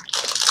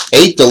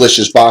 8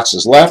 delicious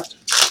boxes left.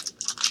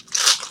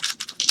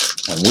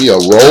 And we are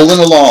rolling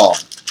along.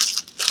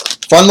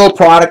 Fun little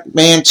product,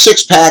 man.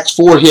 6 packs,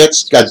 4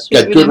 hits. Got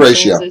good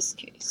ratio.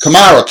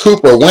 Kamara,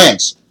 Cooper,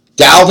 Wentz,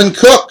 Dalvin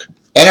Cook,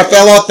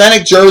 NFL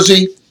Authentic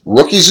jersey,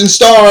 Rookies and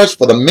Stars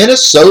for the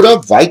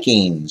Minnesota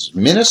Vikings.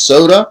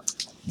 Minnesota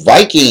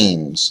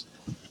Vikings.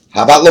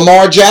 How about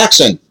Lamar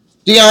Jackson,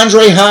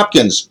 DeAndre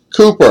Hopkins,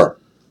 Cooper,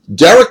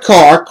 Derek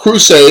Carr,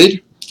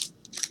 Crusade,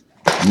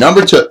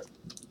 number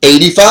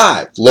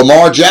 285,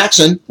 Lamar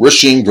Jackson,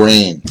 Rasheem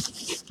Green.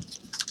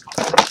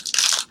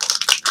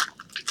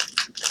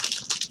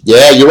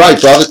 Yeah, you're right,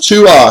 brother.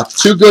 Two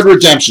good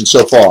redemptions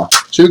so far.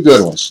 2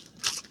 good ones.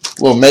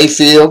 A little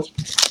Mayfield,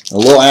 a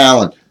little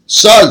Allen.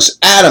 Suggs,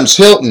 Adams,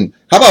 Hilton.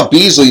 How about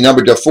Beasley,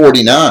 number to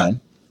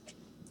 49?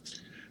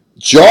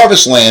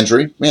 Jarvis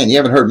Landry. Man, you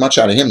haven't heard much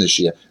out of him this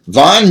year.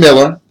 Von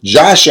Miller,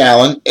 Josh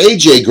Allen,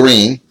 AJ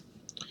Green,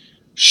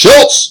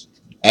 Schultz,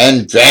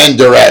 and Van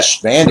Der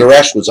Esch. Van Der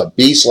Esch was a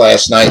beast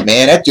last night,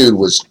 man. That dude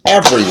was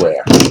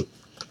everywhere.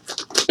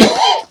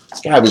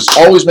 This guy was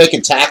always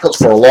making tackles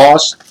for a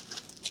loss.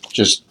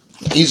 Just,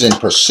 he's in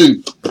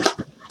pursuit.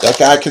 That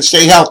guy can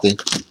stay healthy.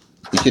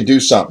 He can do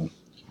something.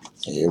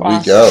 Here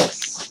we go.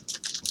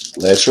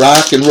 Let's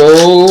rock and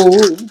roll.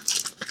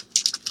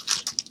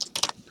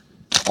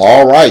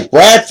 All right.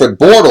 Bradford,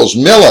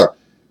 Bortles, Miller.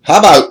 How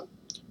about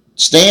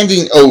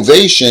standing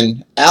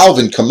ovation,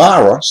 Alvin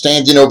Kamara.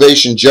 Standing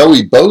ovation,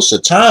 Joey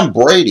Bosa, Tom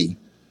Brady,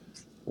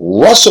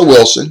 Russell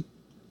Wilson,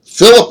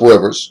 Phillip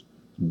Rivers,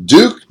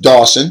 Duke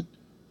Dawson,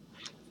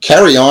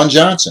 Kerryon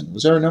Johnson.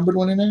 Was there a numbered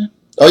one in there?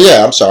 Oh,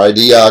 yeah, I'm sorry.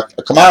 The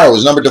Kamara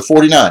was numbered to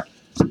 49.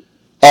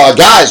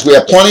 Guys, we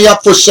have plenty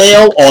up for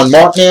sale on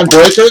Markman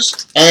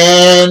Breakers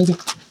and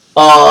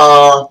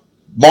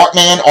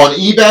Markman on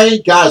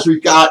eBay. Guys,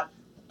 we've got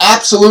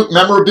absolute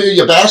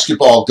memorabilia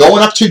basketball.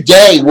 Going up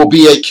today will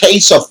be a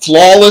case of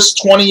flawless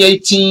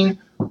 2018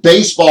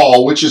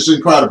 baseball, which is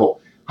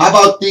incredible. How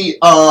about the,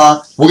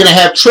 we're going to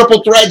have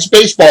Triple Threads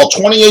Baseball.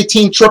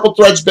 2018 Triple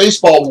Threads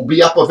Baseball will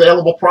be up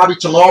available probably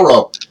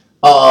tomorrow.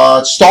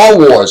 Star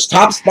Wars,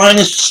 Topps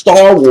Finest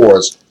Star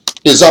Wars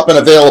is up and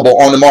available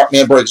on the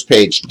Markman Breaks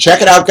page.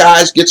 Check it out,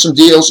 guys. Get some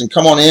deals and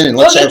come on in and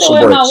let's have some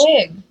breaks. My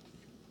wig.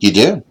 You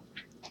do?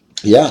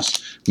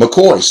 Yes.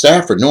 McCoy,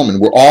 Stafford, Norman,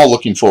 we're all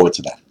looking forward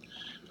to that.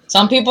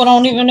 Some people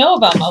don't even know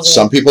about my wig.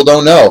 Some people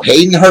don't know.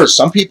 Hayden Hurst,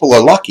 some people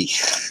are lucky.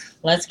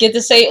 Let's get the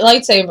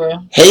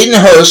lightsaber. Hayden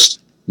Hurst,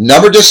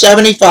 number to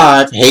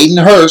 75, Hayden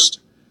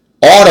Hurst,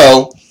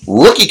 auto,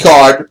 rookie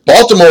card,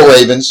 Baltimore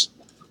Ravens.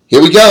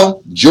 Here we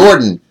go.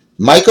 Jordan,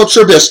 Michael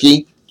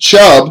Trubisky,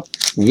 Chubb,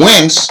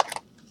 Wentz,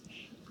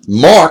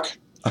 Mark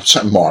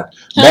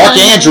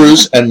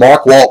Andrews, and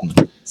Mark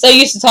Walton. So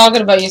you used to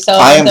talking about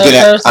yourself. I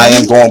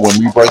am going, when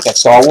we break that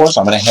Star Wars,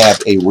 I'm going to have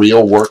a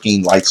real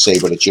working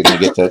lightsaber that you're going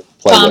to get to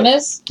play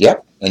Thomas? with.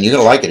 Yep, and you're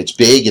going to like it. It's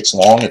big, it's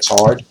long, it's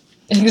hard.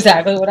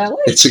 Exactly what I like.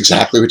 It's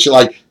exactly what you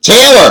like.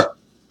 Taylor,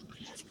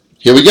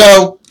 here we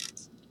go.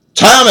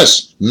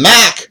 Thomas,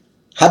 Mack.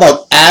 How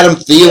about Adam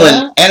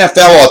Thielen,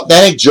 NFL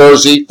Authentic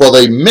jersey for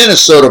the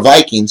Minnesota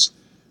Vikings,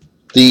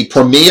 the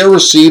premier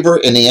receiver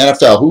in the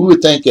NFL. Who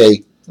would think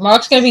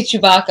Mark's going to be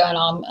Chewbacca and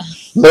all.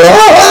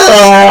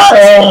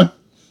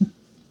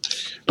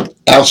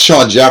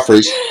 Alshon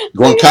Jeffries,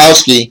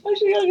 Gronkowski,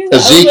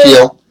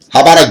 Ezekiel,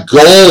 How about a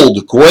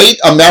gold? Great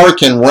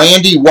American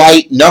Randy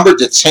White, number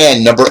to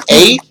 10. Number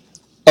 8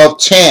 of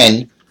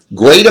 10.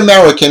 Great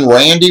American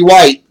Randy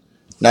White.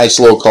 Nice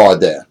little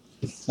card there.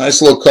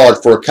 Nice little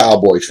card for a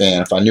Cowboy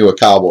fan, if I knew a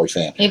Cowboy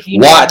fan. If you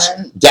Watch.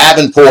 know.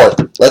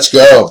 Davenport. Let's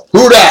go.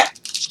 Who dat?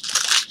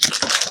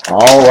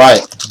 All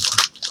right.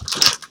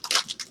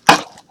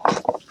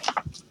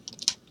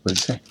 What do you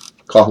say?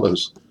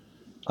 Carlos.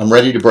 I'm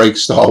ready to break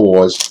Star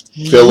Wars.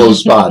 Fill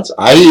those spots.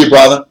 I hear you,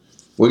 brother.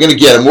 We're going to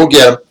get him. We'll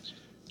get him.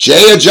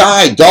 Jay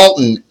Ajayi,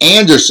 Dalton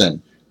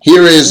Anderson.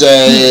 Here is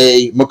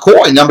a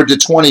McCoy, number to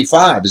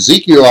 25.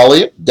 Ezekiel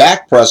Elliott,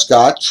 Dak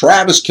Prescott,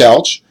 Travis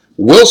Kelce,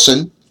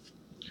 Wilson,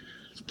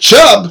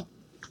 Chubb,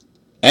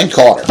 and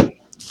Carter.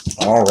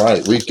 All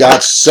right, we've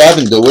got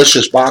 7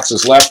 delicious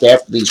boxes left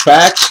after these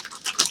packs.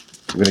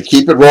 We're going to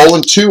keep it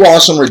rolling. 2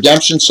 awesome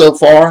redemptions so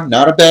far.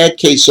 Not a bad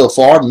case so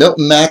far.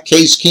 Milton Mack,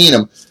 Case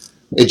Keenum.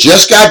 It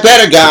just got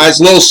better, guys.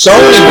 Little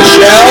Sony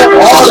Michelle,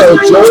 auto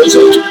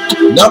jersey,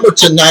 number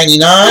to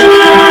 99.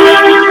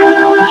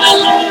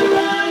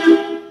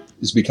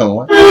 Is becoming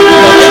what?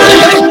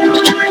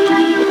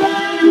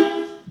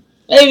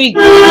 Maybe.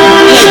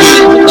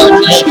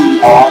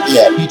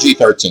 Yeah,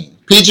 PG-13.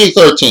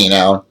 PG-13,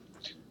 Alan.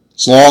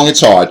 It's long,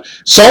 it's hard.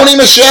 Sony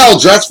Michelle,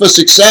 dressed for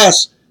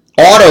success.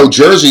 Auto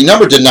jersey,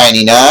 number to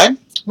 99.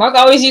 Mark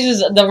always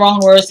uses the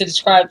wrong words to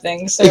describe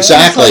things. So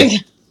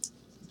Exactly.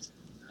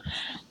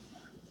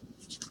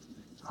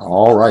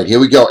 All right, here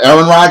we go.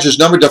 Aaron Rodgers,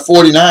 number to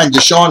 49.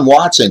 Deshaun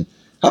Watson.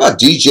 How about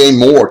DJ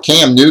Moore,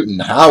 Cam Newton,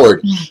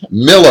 Howard,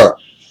 Miller,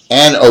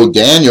 and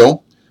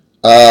O'Daniel.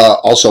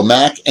 Also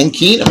Mack and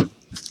Keenum.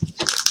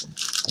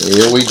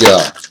 Here we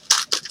go.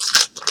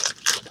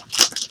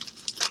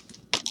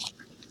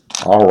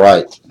 All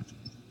right.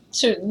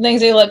 Shoot,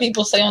 things they let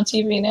people say on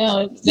TV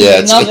now. Yeah,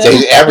 it's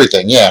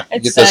everything. Yeah,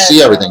 you get to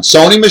see everything.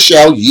 Sony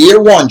Michelle,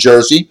 year 1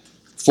 jersey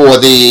for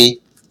the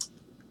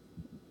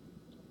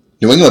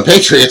New England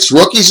Patriots,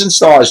 rookies and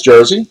stars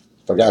jersey.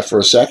 Forgot for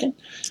a second.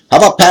 How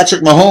about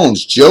Patrick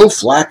Mahomes, Joe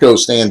Flacco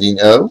standing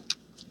O.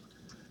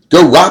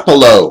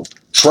 Garoppolo,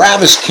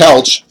 Travis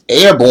Kelce,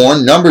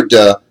 airborne, number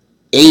to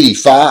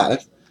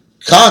 85.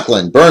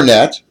 Conklin,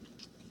 Burnett.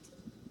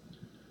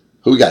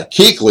 Who we got?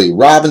 Kuechly,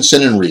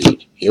 Robinson, and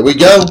Reed. Here we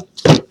go.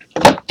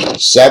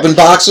 7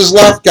 boxes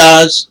left,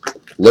 guys.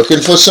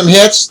 Looking for some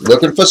hits,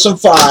 looking for some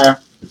fire.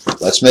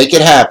 Let's make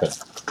it happen.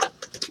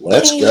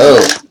 Let's go.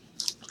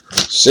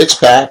 6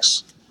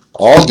 packs.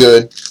 All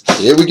good.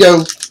 Here we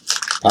go.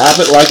 Pop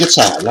it like it's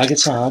hot, like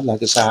it's hot,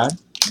 like it's hot.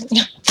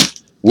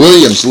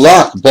 Williams,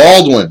 Luck,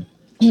 Baldwin.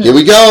 Here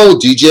we go.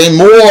 DJ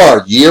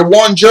Moore, year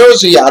 1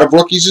 jersey out of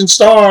Rookies and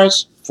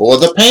Stars for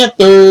the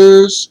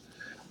Panthers.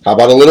 How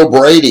about a little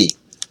Brady?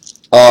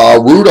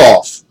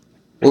 Rudolph.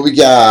 What we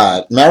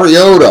got?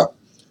 Mariota.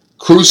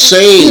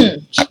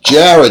 Crusade.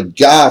 Jared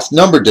Goff,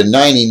 number to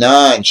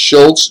 99.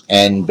 Schultz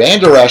and Van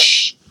Der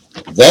Esch.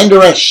 Van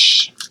Der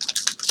Esch.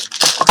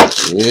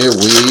 Here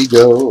we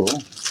go.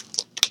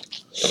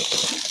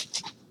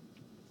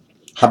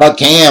 How about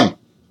Cam?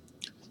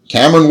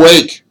 Cameron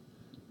Wake.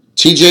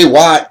 TJ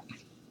Watt.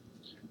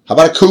 How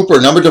about a Cooper,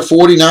 number to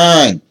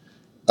 49?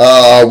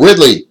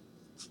 Ridley.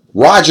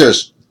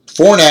 Rogers.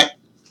 Fournette.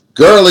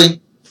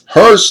 Gurley.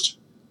 Hurst.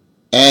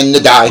 And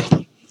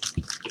Nadai.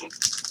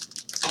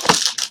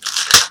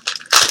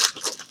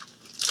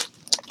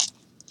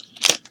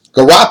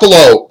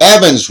 Garoppolo.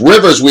 Evans.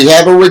 Rivers. We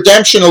have a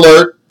redemption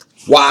alert.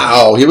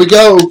 Wow. Here we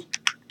go.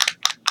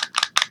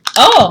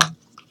 Oh.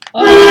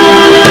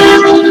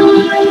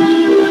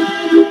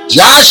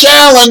 Josh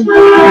Allen.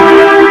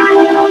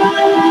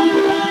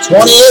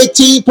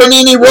 2018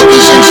 Panini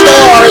Rookies and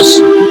Stars.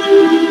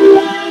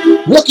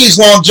 Rookies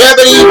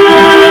longevity.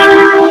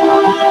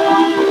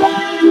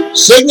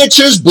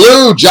 Signatures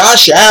blue.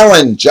 Josh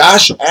Allen.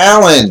 Josh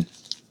Allen.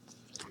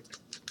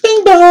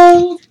 Bing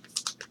bong.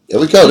 Here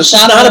we go. This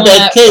is not a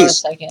bad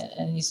case. For a second,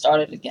 and he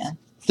started again.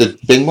 The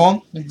bing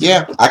bong?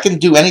 Yeah, I can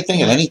do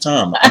anything at any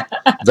time.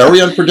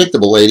 Very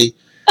unpredictable, lady.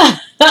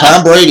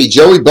 Tom Brady,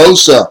 Joey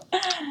Bosa,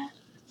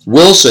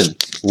 Wilson,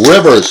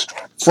 Rivers,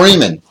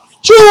 Freeman,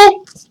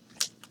 Joe.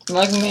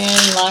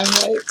 Mugman,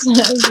 Limelight.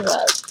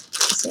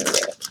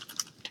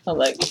 I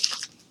like it.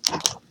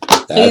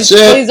 That's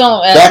it. Please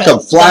don't Beckham,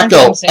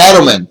 Flacco,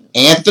 Edelman,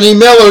 Anthony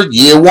Miller,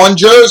 year 1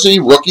 jersey,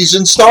 Rookies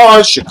and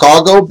Stars,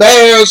 Chicago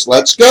Bears.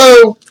 Let's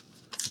go.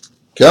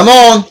 Come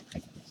on.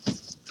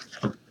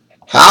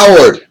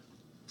 Howard,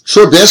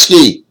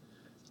 Trubisky,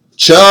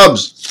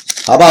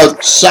 Chubbs. How about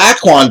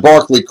Saquon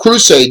Barkley,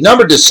 Crusade,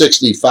 number to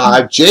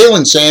 65,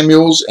 Jalen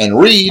Samuels, and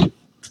Reed.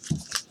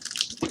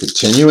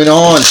 Continuing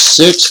on,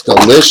 6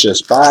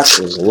 delicious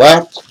boxes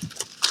left.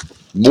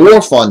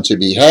 More fun to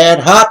be had.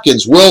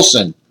 Hopkins,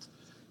 Wilson.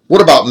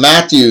 What about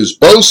Matthews,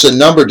 Bosa,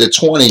 number to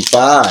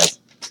 25?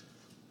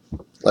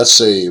 Let's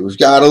see. We've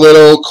got a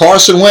little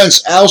Carson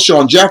Wentz,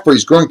 Alshon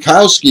Jeffries,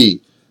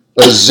 Gronkowski,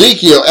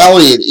 Ezekiel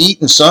Elliott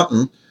eating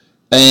something,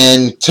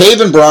 and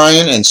Taven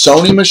Bryan and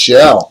Sony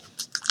Michelle.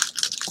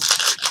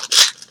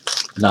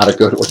 Not a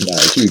good one, no,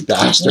 you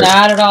bastard.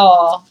 Not at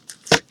all.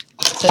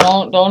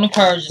 So don't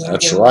encourage them.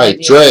 That's Give them right.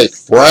 ideas. Drake,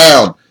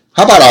 Brown.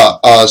 How about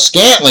a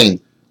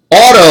Scantling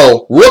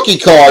auto rookie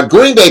card?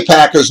 Green Bay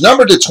Packers,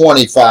 numbered to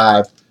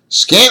 25.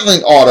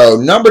 Scantling auto,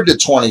 numbered to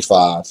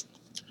 25.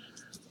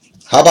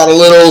 How about a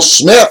little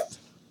Smith?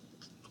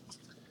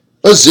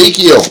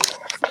 Ezekiel,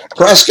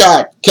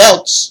 Prescott,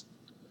 Kelsey,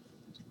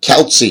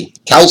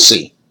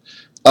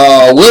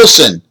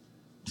 Wilson,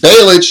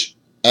 Balich,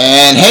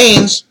 and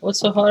Haynes. What's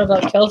so hard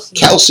about Kelsey?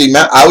 Kelsey,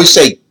 I always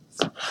say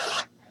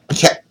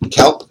I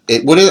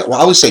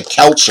always say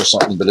Kelch or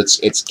something, but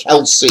it's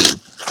Kelsey.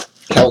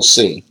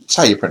 Kelsey. That's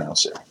how you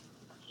pronounce it.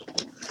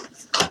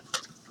 I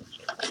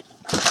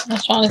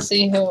was trying to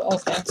see who.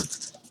 Okay.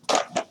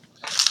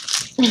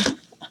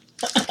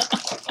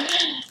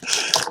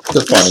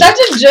 You're such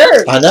a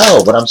jerk. I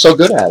know, but I'm so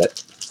good at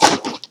it.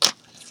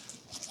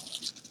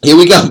 Here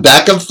we go.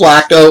 Beckham,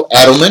 Flacco,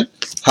 Edelman.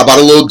 How about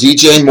a little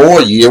DJ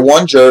Moore, year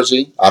one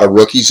jersey out of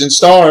Rookies and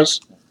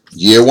Stars.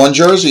 Year one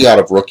jersey out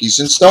of Rookies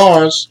and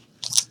Stars.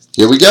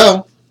 Here we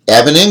go.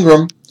 Evan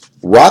Ingram,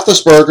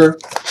 Roethlisberger,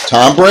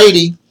 Tom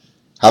Brady.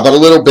 How about a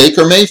little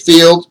Baker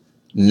Mayfield,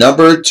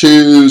 number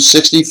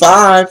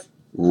 265,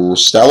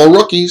 Stellar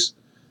Rookies,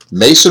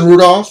 Mason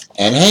Rudolph,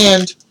 and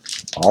Hand.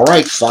 All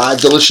right, 5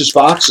 delicious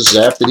boxes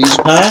after these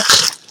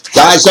packs.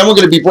 Guys, then we're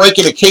going to be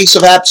breaking a case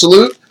of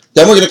Absolute.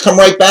 Then we're going to come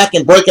right back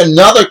and break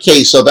another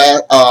case of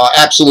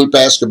Absolute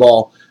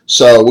basketball.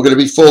 So we're going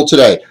to be full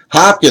today.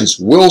 Hopkins,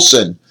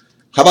 Wilson.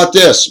 How about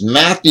this?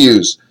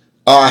 Matthews,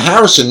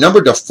 Harrison,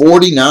 numbered to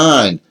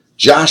 49.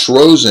 Josh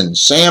Rosen,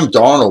 Sam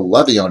Darnold,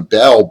 Le'Veon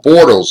Bell,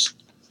 Bortles.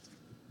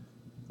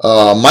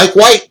 Mike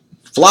White,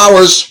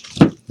 Flowers.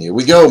 Here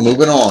we go,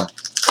 moving on.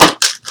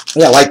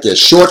 Yeah, I like this.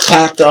 Short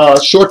pack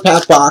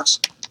box.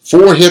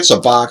 4 hits a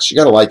box. You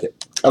gotta like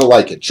it. Gotta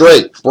like it.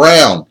 Drake,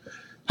 Brown.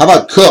 How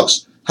about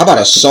Cooks? How about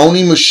a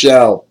Sony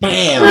Michel?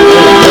 Bam! There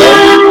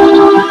we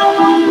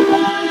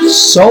go.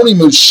 Sony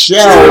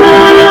Michel.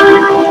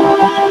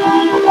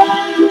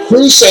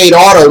 Crusade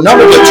Auto,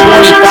 number to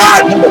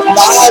 25. Number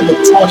 5 of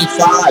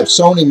 25.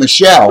 Sony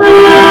Michel.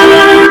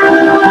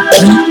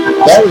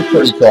 Very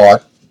pretty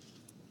card.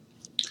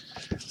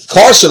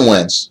 Carson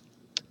Wentz.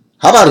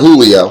 How about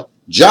Julio?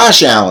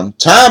 Josh Allen,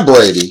 Tom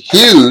Brady,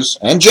 Hughes,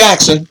 and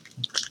Jackson.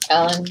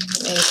 Alan,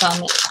 any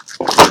comment?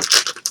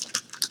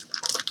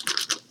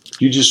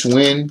 You just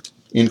win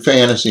in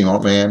fantasy,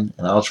 man,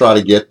 and I'll try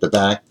to get the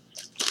back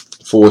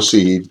 4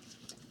 seed.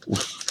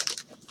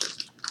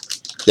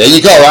 There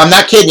you go. I'm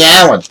not kidding you,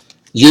 Alan.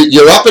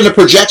 You're up in the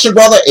projection,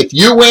 brother. If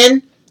you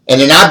win,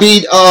 and then I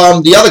beat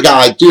the other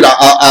guy, dude,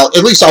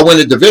 at least I'll win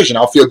the division.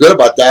 I'll feel good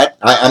about that.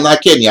 I'm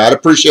not kidding you. I'd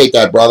appreciate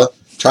that, brother.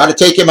 Try to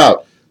take him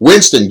out.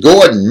 Winston,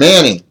 Gordon,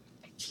 Manning,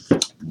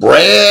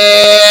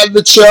 Brad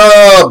the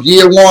Chubb,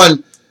 year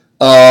one.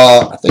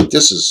 I think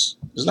this is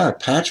not a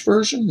patch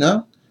version.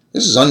 No,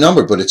 this is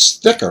unnumbered, but it's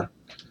thicker.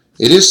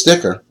 It is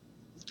thicker.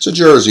 It's a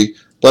jersey.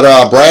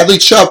 But Bradley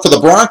Chubb for the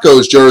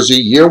Broncos jersey,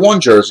 year one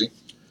jersey.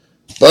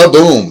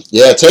 Ba-boom.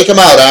 Yeah, take him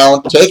out,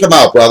 Alan. Take him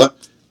out, brother.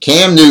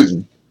 Cam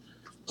Newton,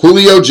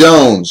 Julio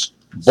Jones,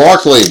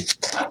 Barkley,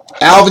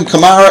 Alvin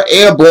Kamara,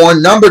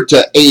 airborne, numbered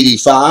to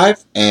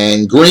 85,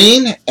 and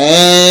Green,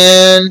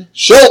 and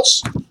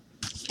Schultz.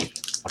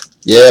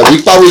 Yeah,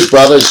 week by week,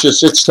 brother.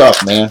 It's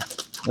tough, man.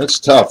 It's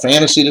tough.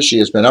 Fantasy this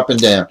year has been up and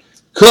down.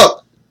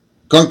 Cook,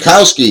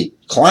 Gronkowski,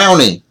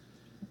 Clowney.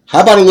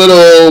 How about a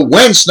little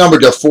Wentz,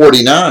 numbered to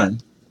 49?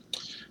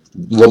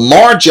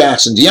 Lamar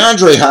Jackson,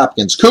 DeAndre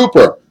Hopkins,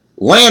 Cooper,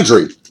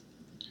 Landry,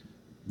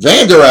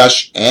 Van Der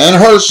Esch, and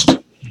Hurst.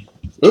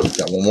 Oop,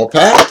 got one more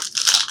pack.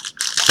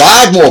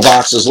 5 more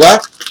boxes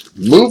left.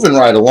 Moving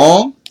right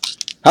along.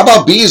 How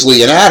about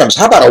Beasley and Adams?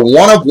 How about a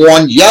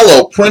 1-of-1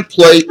 yellow print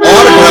plate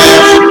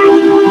autograph?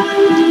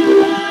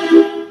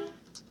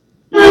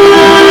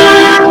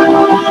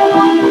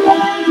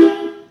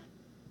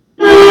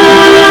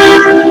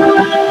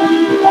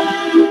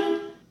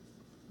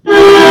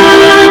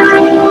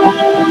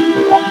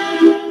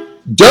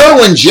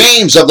 Derwin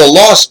James of the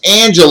Los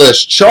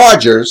Angeles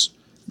Chargers.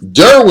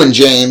 Derwin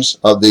James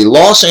of the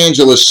Los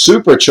Angeles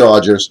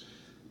Superchargers.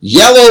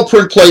 Yellow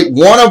print plate,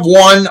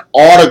 1-of-1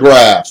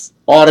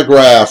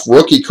 autograph,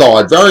 rookie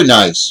card. Very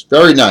nice.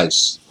 Very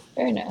nice.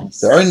 Very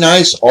nice. Very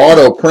nice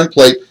auto print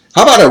plate.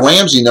 How about a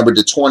Ramsey numbered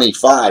to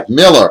 25?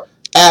 Miller,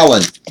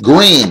 Allen,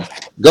 Green,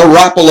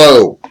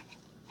 Garoppolo,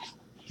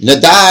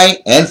 Nadai,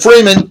 and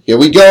Freeman. Here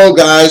we go,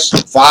 guys.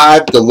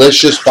 5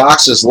 delicious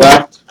boxes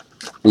left.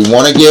 We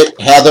want to get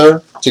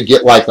Heather to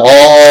get like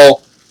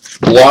all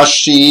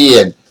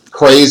blushy and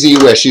crazy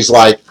where she's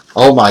like,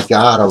 oh my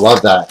God, I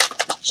love that.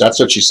 That's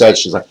what she said.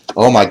 She's like,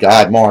 oh my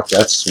God, Mark,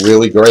 that's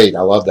really great.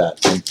 I love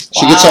that. And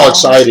she gets all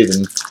excited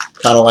and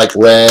kind of like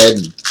red,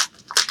 and,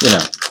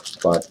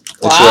 but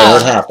it's rare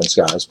it happens,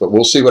 guys. But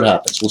we'll see what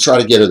happens. We'll try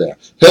to get her there.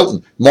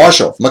 Hilton,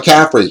 Marshall,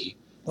 McCaffrey.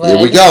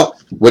 Here we go.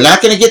 We're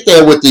not going to get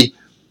there with the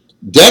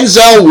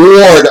Denzel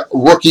Ward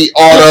rookie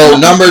auto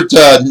numbered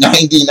to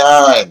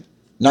 99.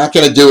 Not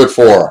going to do it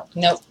for her.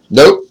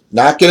 Nope.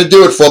 Not going to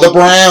do it for the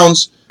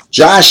Browns.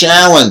 Josh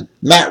Allen,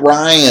 Matt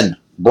Ryan,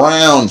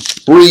 Brown,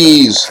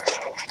 Breeze,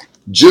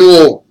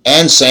 Jewel,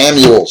 and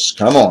Samuels.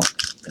 Come on.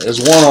 There's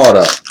one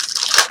auto.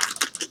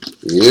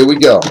 Here we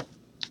go.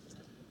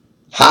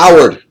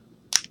 Howard,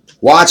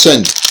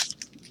 Watson,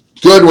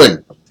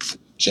 Goodwin,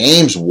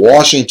 James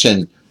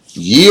Washington,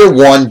 year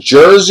 1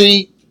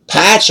 jersey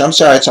patch. I'm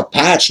sorry, it's a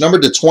patch. Number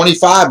to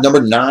 25,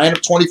 number 9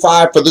 of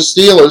 25 for the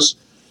Steelers.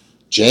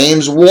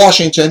 James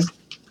Washington.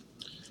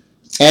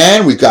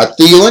 And we've got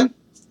Thielen.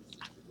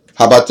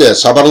 How about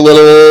this? How about a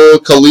little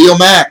Khalil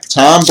Mack,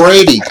 Tom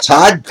Brady,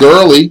 Todd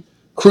Gurley,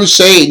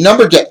 Crusade,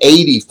 number to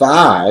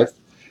 85.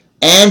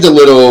 And a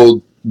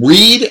little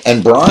Reed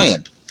and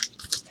Bryan.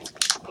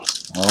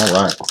 All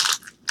right.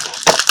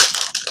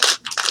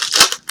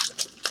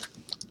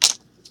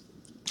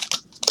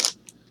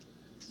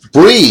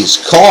 Breeze,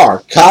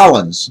 Carr,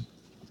 Collins.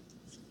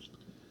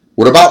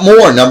 What about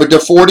more? Number to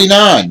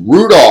 49.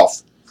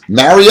 Rudolph,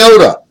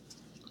 Mariota,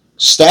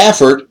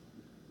 Stafford,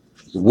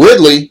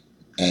 Ridley,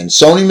 and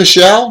Sony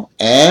Michel,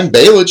 and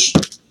Baelish.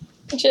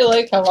 Don't you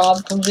like how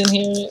Rob comes in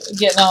here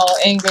getting all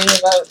angry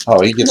about...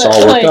 Oh, he gets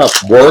all worked up.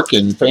 Work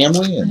and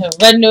family. And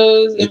Red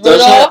Nose it and does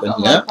Rudolph. happen,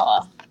 I'm yeah. like,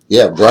 oh.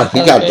 Yeah, bro,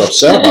 he got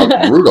upset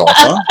about Rudolph,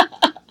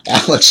 huh?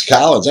 Alex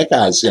Collins, that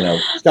guy's, he's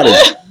got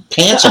his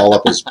pants all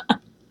up his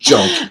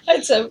junk.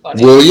 That's so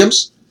funny.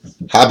 Williams.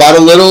 How about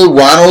a little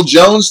Ronald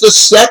Jones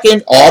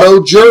II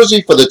auto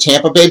jersey for the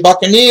Tampa Bay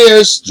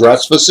Buccaneers?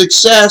 Dress for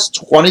success,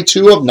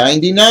 22 of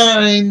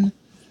 99.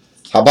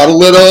 How about a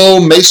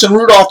little Mason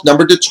Rudolph,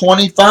 number to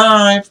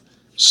 25?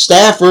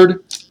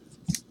 Stafford,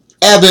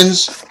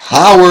 Evans,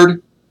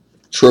 Howard,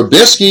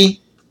 Trubisky,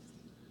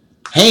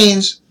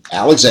 Haynes,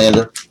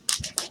 Alexander.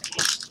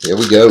 Here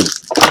we go.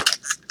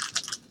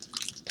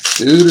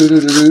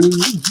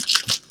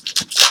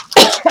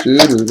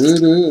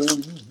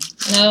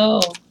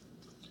 No.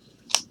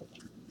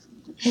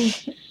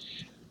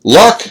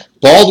 Luck,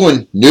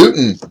 Baldwin,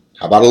 Newton.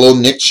 How about a little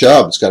Nick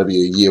Chubb? It's got to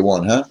be a year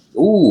 1, huh?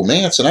 Ooh,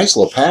 man, it's a nice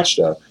little patch,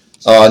 though.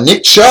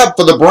 Nick Chubb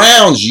for the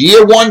Browns,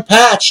 year 1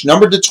 patch,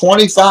 number to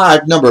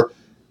 25, number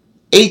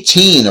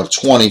 18 of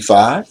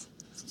 25.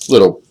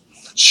 Little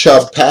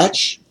Chubb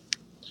patch.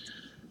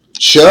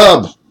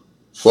 Chubb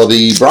for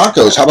the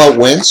Broncos. How about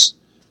Wentz,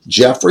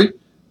 Jeffrey,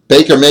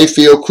 Baker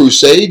Mayfield,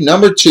 Crusade,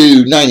 number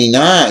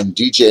 299,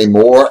 DJ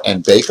Moore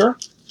and Baker.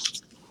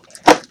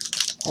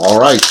 All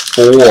right,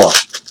 4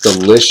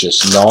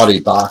 delicious naughty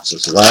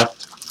boxes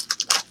left.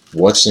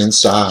 What's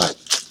inside?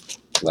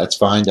 Let's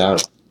find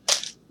out.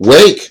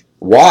 Wake,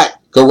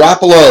 Watt,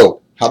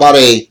 Garoppolo. How about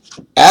a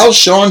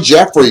Alshon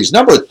Jeffries,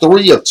 number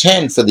 3 of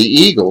 10 for the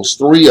Eagles.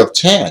 3 of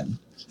 10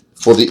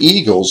 for the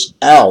Eagles.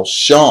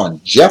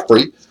 Alshon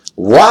Jeffrey.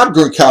 Rob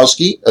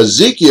Gronkowski,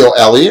 Ezekiel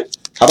Elliott.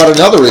 How about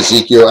another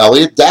Ezekiel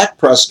Elliott? Dak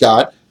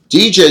Prescott,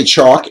 DJ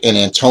Chalk, and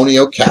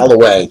Antonio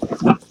Callaway.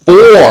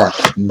 4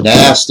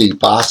 nasty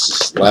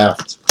boxes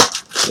left.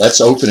 Let's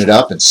open it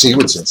up and see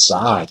what's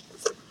inside.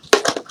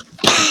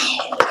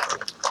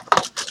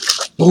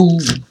 Boom.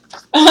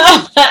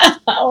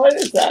 What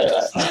is that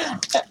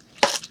about?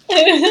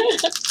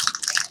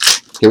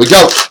 Here we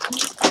go.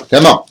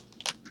 Come on.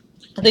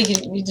 I think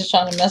you're just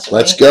trying to mess with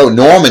Let's me. go.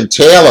 Norman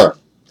Taylor.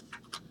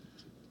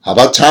 How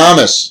about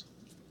Thomas?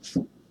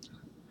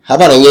 How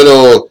about a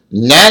little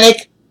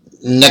Nanik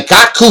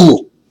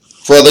Nagaku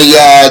for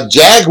the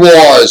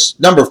Jaguars?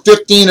 Number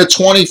 15 of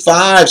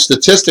 25,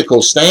 statistical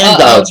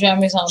standout.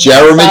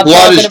 Jeremy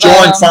Blood has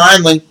joined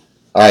finally.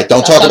 All right,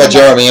 don't talk about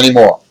Jeremy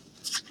anymore.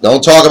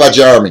 Don't talk about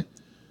Jeremy.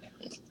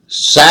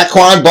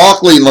 Saquon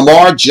Barkley,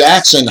 Lamar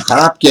Jackson,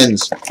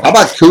 Hopkins. How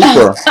about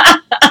Cooper?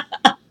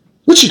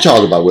 What you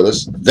talking about with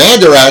us? Van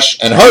Der Esch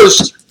and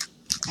Hurst.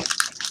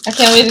 I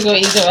can't wait to go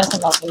eat the rest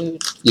of my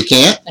food. You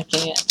can't? I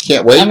can't.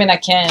 Can't wait? I mean, I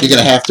can. You're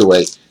going to have to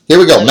wait. Here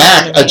we go.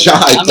 Mac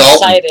Ajayi I'm Dalton.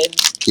 excited.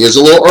 Here's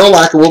a little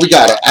Urlacher. What we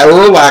got? An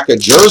Urlacher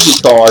jersey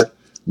card.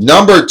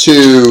 Number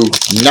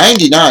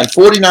 299.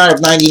 49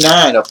 of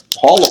 99. A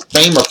Hall of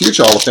Famer,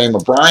 future Hall of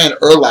Famer, Brian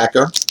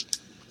Urlacher.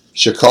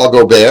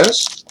 Chicago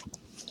Bears.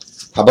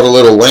 How about a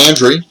little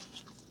Landry?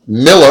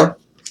 Miller.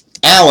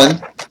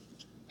 Allen.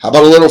 How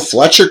about a little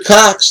Fletcher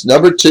Cox?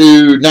 Number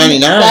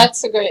 299.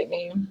 That's a great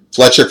name.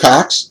 Fletcher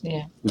Cox?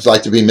 Yeah. Would you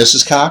like to be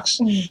Mrs. Cox?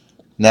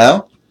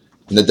 No?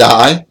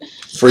 Nadai?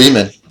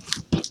 Freeman?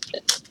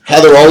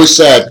 Heather always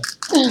said,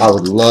 I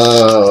would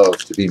love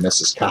to be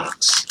Mrs.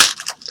 Cox.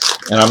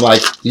 And I'm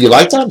like, do you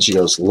like that? And she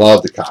goes,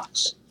 love the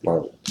Cox.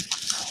 Love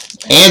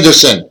it.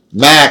 Anderson,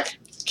 Mac,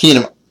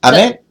 Keenum. I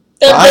meant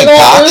Brian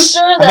Cox.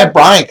 I meant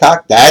Brian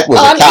Cox. That was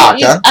a cock,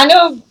 huh? I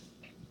know.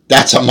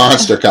 That's a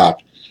monster cock.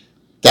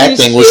 That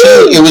thing was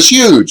huge. It was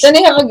huge. Then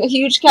they have a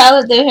huge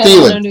cow that they have on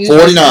their Thielen, news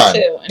 49.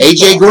 too.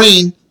 AJ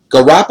Green,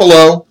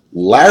 Garoppolo,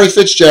 Larry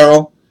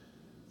Fitzgerald,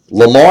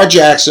 Lamar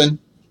Jackson,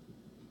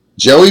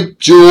 Joey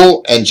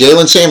Jewell, and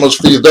Jalen Samuels.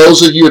 For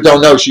those of you who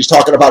don't know, she's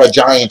talking about a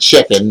giant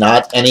chicken,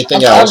 not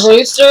anything else. A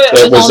rooster.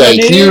 It was a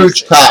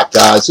huge cock,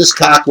 guys. This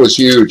cock was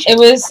huge. It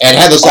was. And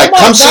Heather's like,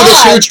 come see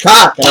this huge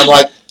cock. And I'm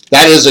like,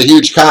 that is a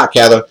huge cock,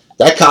 Heather.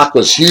 That cock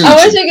was huge. I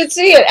wish you could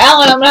see it.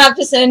 Alan, I'm going to have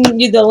to send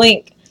you the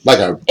link. Like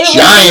a It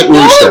giant was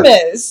rooster.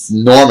 enormous.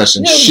 Enormous.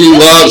 And No, she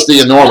loves the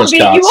enormous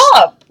beat cocks. you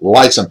up.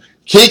 Likes them.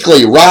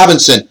 Keekly,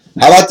 Robinson.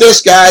 How about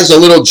this, guys? A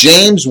little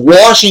James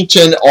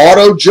Washington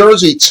auto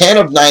jersey, 10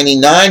 of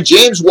 99.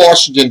 James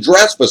Washington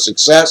dressed for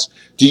success.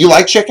 Do you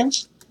like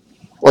chickens?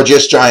 Or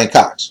just giant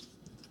cocks?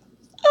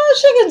 Oh,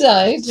 chicken's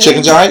alright.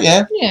 Chickens all right,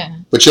 yeah? Yeah,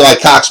 But you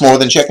like cocks more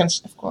than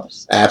chickens? of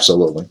course.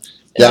 Absolutely.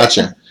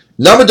 Gotcha.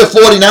 Number to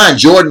 49,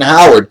 Jordan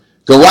Howard,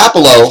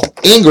 Garoppolo,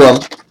 Ingram,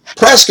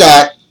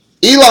 Prescott,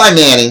 Eli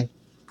Manning.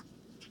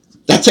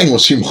 That thing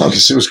was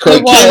humongous. It was crazy.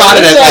 It was. Came out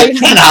of that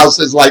It's like penthouse.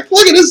 It's like,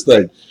 look at this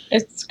thing.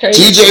 It's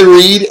crazy. TJ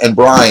Reed and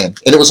Brian.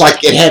 And it was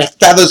like it had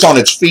feathers on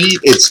its feet.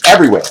 It's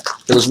everywhere.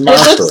 It was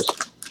monstrous.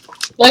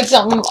 Like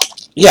something.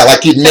 Yeah,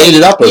 like you'd made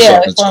it up or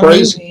Yeah, something. It's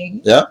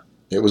crazy. Yeah,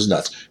 it was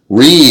nuts.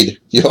 Reed,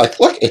 you're like,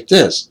 look at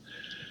this.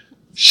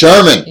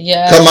 Sherman,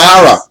 Yeah.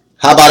 Kamara.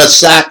 How about a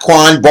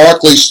Saquon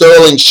Barkley,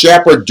 Sterling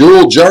Shepard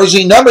dual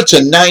jersey, number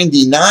to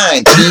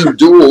 99, team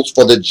duels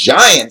for the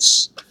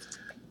Giants.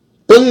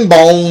 Boom,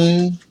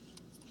 boom.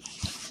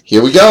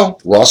 Here we go.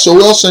 Russell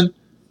Wilson,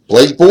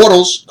 Blake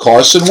Bortles,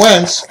 Carson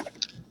Wentz.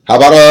 How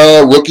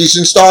about Rookies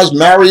and Stars,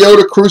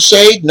 Mariota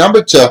Crusade,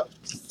 number to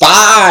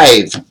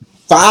 5.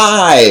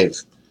 5.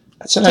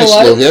 That's a nice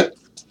little hit.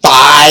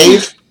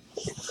 5.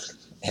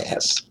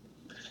 Yes.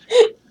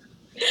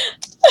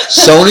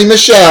 Sony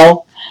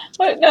Michelle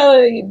What?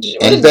 No. and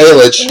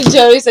Balich. What did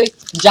Joey say?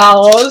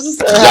 Jowls.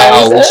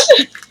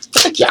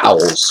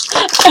 Jowls.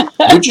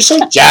 What'd you say?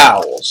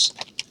 Jowls.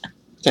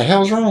 What the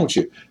hell's wrong with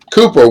you?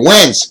 Cooper,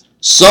 Wentz,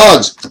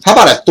 Suggs. How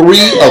about a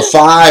 3 of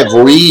 5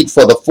 read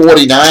for the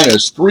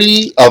 49ers?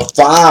 3 of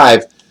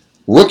 5.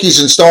 Rookies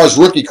and Stars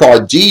rookie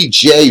card,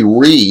 DJ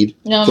Reed.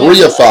 No,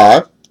 3 of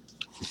 5.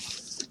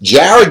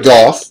 Jared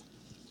Goff.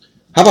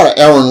 How about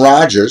Aaron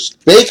Rodgers,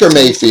 Baker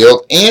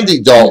Mayfield,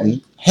 Andy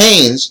Dalton,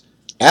 Haynes,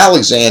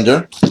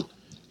 Alexander.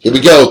 Here we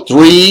go.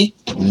 3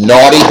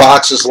 naughty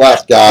boxes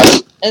left,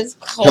 guys. It's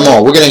cold. Come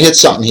on, we're going to hit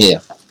something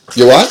here.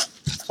 You what?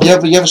 You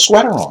have a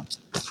sweater on.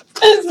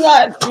 It's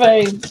not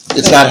very.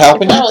 It's not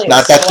helping you? Probably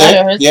Not a that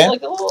sweater. thick? It's Yeah?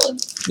 like a little.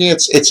 Yeah,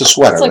 it's a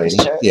sweater, It's like a lady.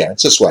 shirt. Yeah,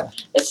 it's a sweater.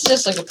 It's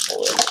just like a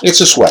polo.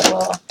 It's a sweater.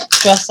 Well,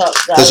 dress up.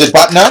 Does it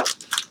button up?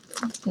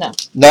 No.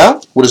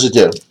 No? What does it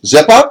do?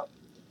 Zip up?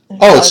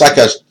 Oh, it's like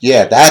a,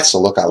 yeah, that's the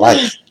look I like.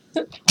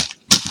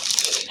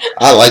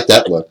 I like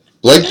that look.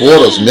 Blake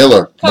Bortles,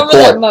 Miller, Cover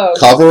that McCoy. mug.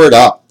 Cover it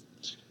up.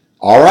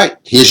 All right,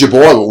 here's your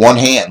boy with one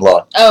hand,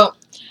 look. Oh,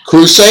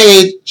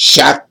 Crusade,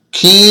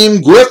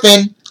 Shaquem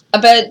Griffin, I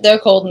bet they're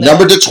cold in there.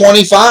 number to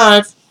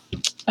 25.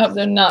 I hope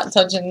they're not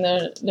touching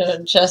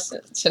their chest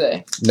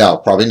today. No,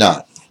 probably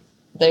not.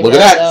 They Look will,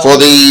 at that. though. For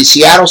the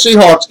Seattle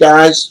Seahawks,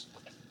 guys.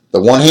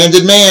 The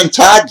one-handed man,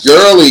 Todd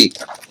Gurley,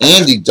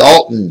 Andy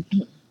Dalton,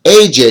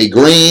 A.J.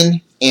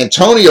 Green,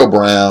 Antonio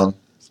Brown,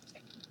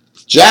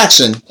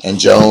 Jackson, and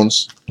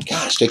Jones.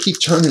 Gosh, they keep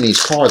turning these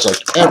cards like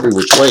every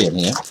which way in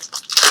here.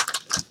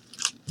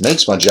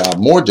 Makes my job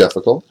more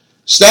difficult.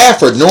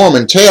 Stafford,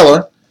 Norman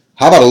Taylor.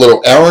 How about a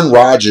little Aaron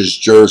Rodgers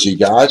jersey,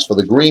 guys, for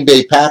the Green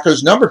Bay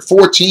Packers, numbered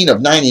 14 of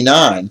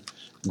 99.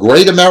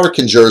 Great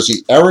American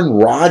jersey, Aaron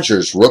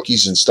Rodgers,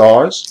 Rookies and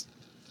Stars.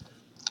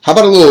 How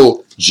about a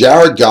little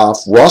Jared Goff,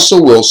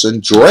 Russell Wilson,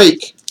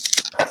 Drake.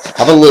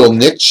 How about a little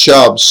Nick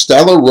Chubb,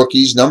 Stellar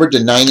Rookies, numbered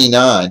to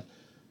 99.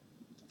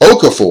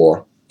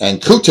 Okafor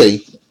and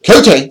Kute.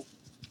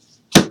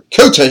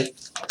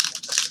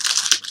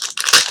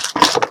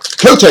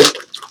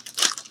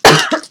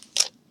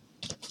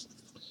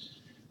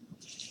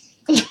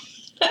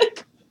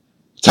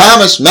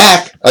 Thomas,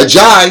 Mack,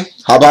 Ajay.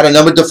 How about a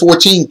number to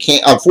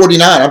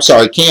 49? I'm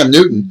sorry, Cam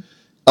Newton.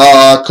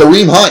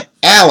 Kareem Hunt,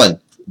 Allen,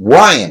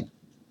 Ryan,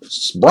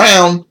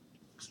 Brown,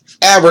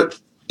 Everett,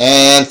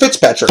 and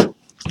Fitzpatrick.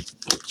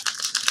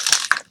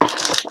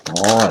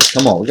 All right,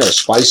 come on. We got to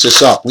spice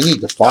this up. We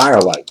need the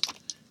firelight.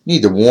 We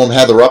need to warm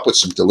Heather up with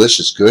some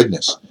delicious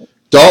goodness.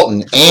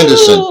 Dalton,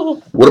 Anderson.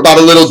 Ooh. What about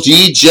a little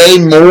DJ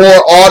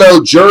Moore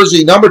auto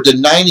jersey, numbered to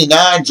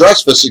 99,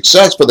 dressed for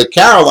success for the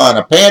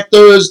Carolina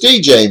Panthers?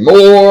 DJ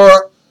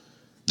Moore.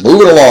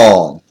 Moving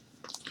along.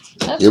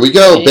 That's Here we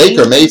go. pretty.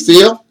 Baker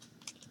Mayfield.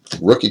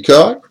 Rookie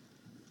card.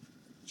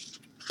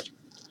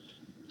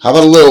 How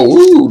about a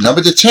little,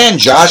 number to 10,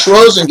 Josh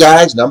Rosen,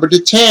 guys, number to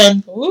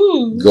 10.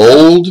 Ooh.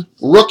 Gold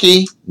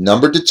rookie,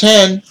 number to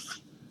 10.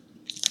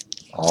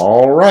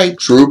 All right,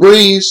 Drew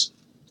Brees,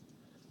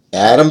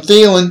 Adam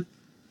Thielen,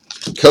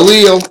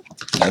 Khalil,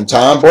 and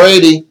Tom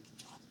Brady.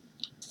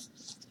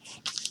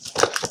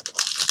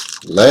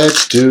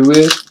 Let's do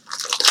it.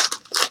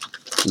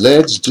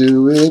 Let's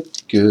do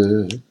it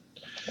good.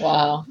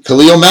 Wow.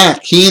 Khalil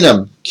Mack,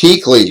 Keenum,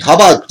 Kuechly. How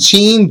about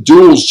team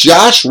duels?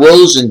 Josh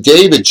Rosen,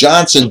 David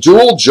Johnson,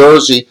 dual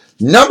jersey,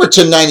 number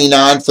to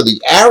 99 for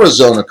the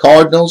Arizona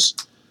Cardinals.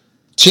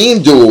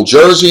 Team dual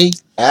jersey,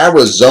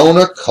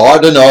 Arizona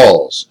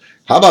Cardinals.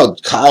 How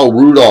about Kyle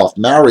Rudolph,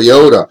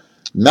 Mariota,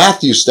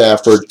 Matthew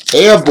Stafford,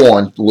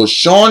 Airborne,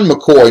 LaShawn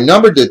McCoy,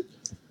 number to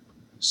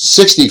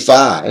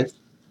 65.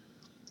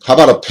 How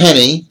about a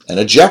Penny and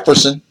a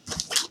Jefferson?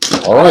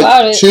 All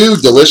right, 2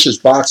 delicious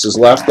boxes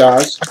left,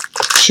 guys.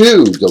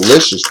 2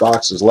 delicious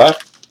boxes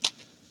left.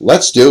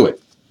 Let's do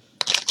it.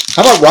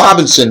 How about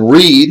Robinson,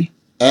 Reed,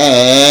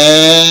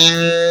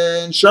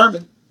 and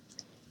Sherman,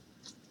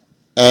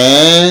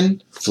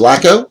 and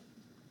Flacco,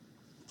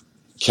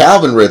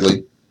 Calvin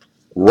Ridley,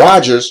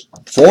 Rodgers,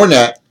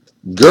 Fournette,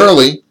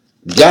 Gurley,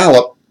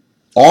 Gallup,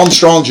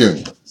 Armstrong Jr.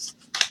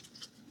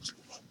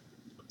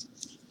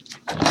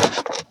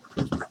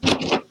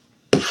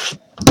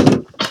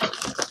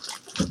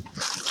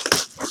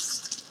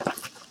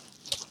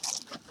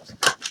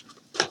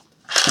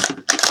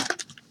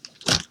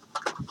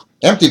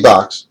 Empty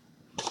box.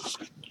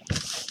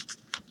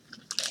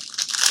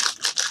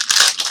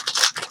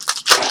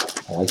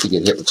 I like to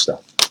get hit with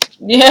stuff.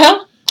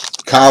 Yeah.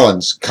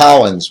 Collins,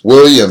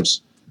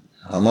 Williams.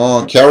 Come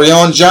on,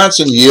 Kerryon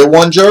Johnson, year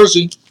 1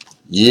 jersey.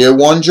 Year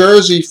 1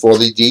 jersey for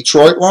the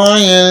Detroit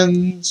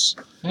Lions.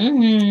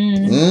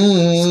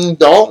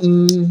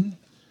 Dalton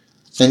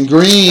and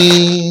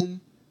Green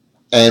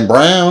and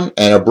Brown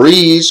and a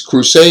Breeze,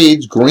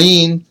 Crusades,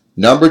 Green,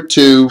 number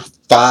 2,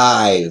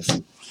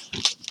 5.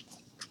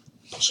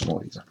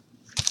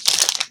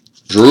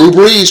 Drew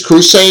Brees,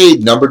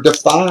 Crusade, number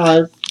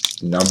 5,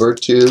 number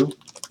 2,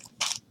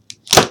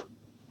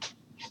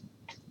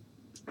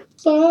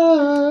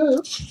 5.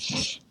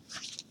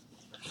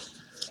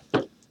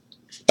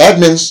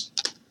 Edmonds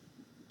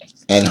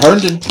and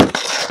Herndon.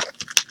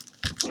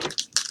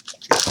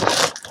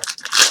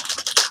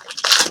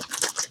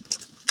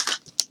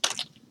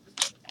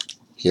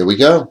 Here we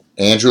go.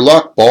 Andrew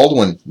Luck,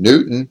 Baldwin,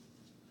 Newton.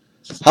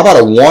 How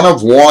about a 1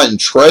 of 1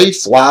 Trey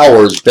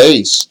Flowers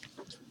base?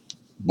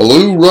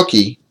 Blue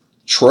rookie,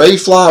 Trey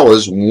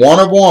Flowers, 1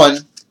 of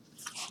 1.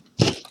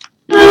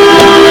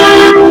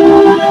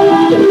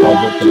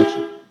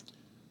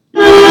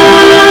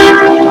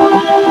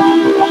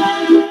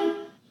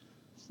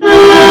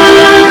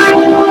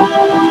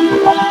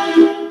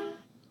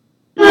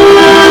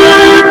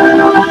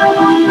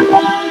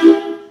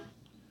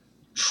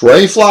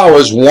 Trey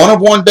Flowers, 1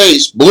 of 1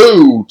 base,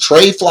 blue,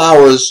 Trey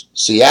Flowers,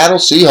 Seattle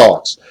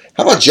Seahawks.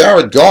 How about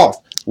Jared Goff,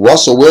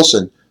 Russell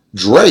Wilson,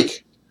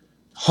 Drake,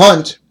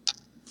 Hunt,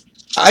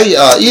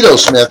 Ito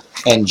Smith,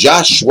 and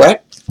Josh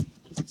Sweat.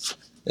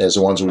 There's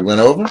the ones we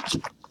went over.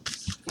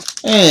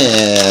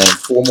 And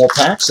 4 more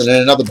packs and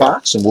then another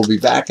box, and we'll be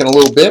back in a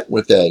little bit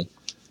with a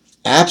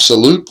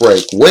absolute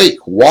break.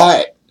 Wake,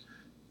 Watt,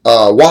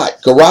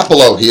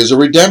 Garoppolo, here's a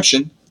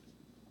redemption.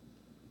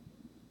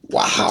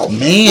 Wow,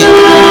 man.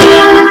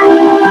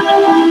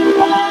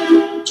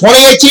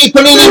 2018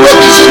 Panini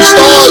Rookies and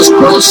Stars,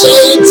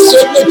 Crusade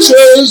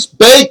Signatures,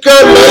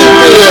 Baker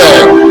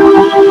Mayfield.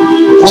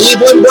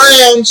 Cleveland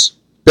Browns,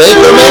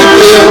 Baker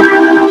Mayfield.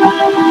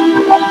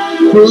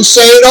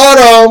 Crusade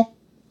Auto.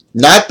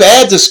 Not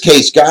bad this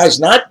case, guys.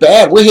 Not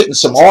bad. We're hitting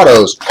some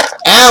autos.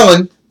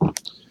 Allen,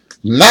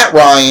 Matt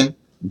Ryan,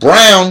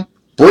 Brown,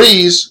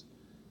 Breeze.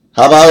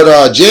 How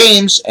about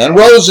James and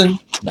Rosen?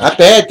 Not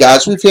bad,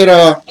 guys. We've hit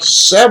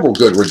several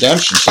good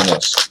redemptions in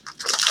this.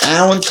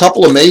 Allen,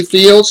 couple of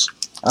Mayfields.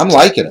 I'm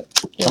liking it.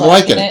 I'm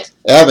liking it.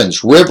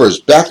 Evans,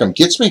 Rivers, Beckham.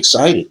 Gets me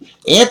excited.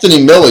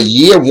 Anthony Miller,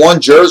 year 1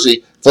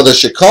 jersey for the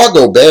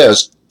Chicago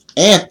Bears.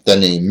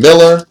 Anthony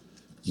Miller,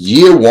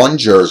 year 1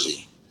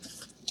 jersey.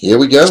 Here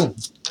we go.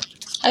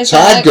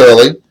 Todd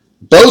Gurley,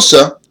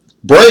 Bosa,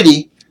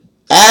 Brady,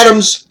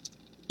 Adams,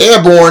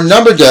 Airborne,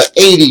 number to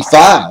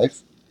 85.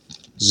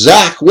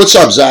 Zach, what's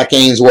up, Zach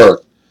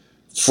Ainsworth?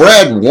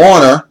 Fred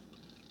Warner,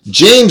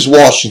 James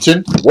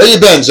Washington. Where you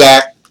been,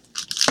 Zach?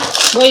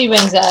 Where you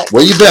been, Zach?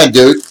 Where you been,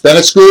 dude? Been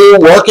at school,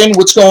 working?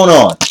 What's going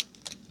on?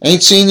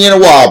 Ain't seen you in a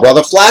while,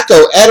 brother.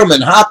 Flacco,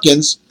 Edelman,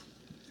 Hopkins.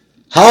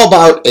 How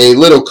about a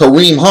little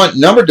Kareem Hunt,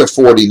 number to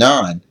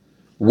 49?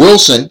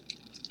 Wilson,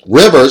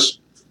 Rivers,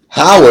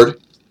 Howard,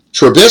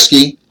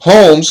 Trubisky,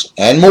 Holmes,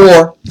 and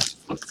more.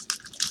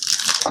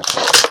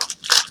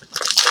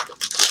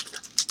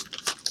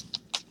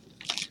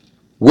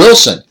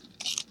 Wilson,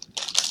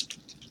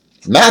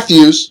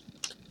 Matthews.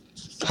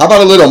 How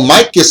about a little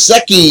Mike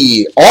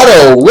Gesicki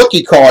auto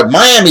rookie card?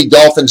 Miami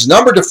Dolphins,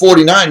 number to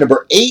 49,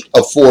 number 8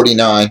 of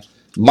 49.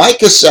 Mike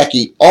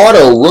Gesicki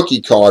auto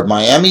rookie card,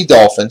 Miami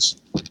Dolphins.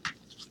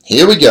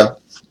 Here we go.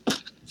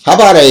 How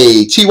about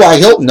a T.Y.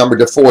 Hilton, number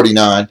to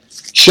 49?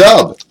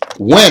 Chubb,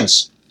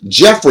 Wentz,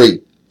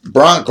 Jeffrey,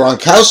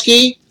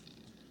 Gronkowski,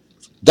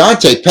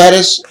 Dante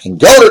Pettis, and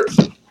Goddard.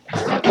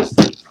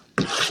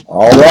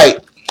 All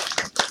right.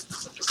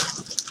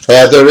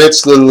 Heather,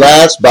 it's the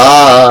last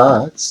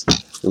box.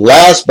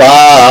 Last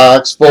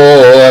box for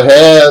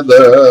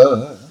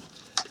Heather.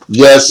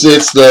 Yes,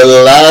 it's the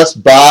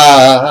last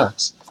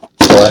box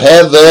for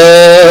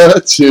Heather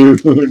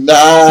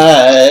tonight.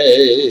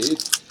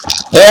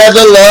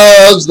 Heather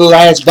loves the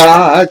last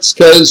box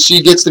because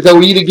she gets to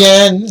go eat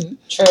again.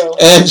 True.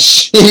 And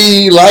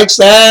she likes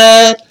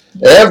that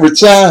every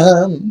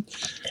time.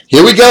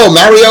 Here we go.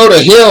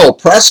 Mariota, Hill,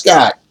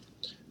 Prescott.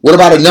 What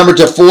about a number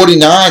to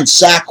 49?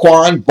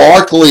 Saquon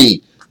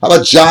Barkley. How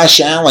about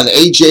Josh Allen,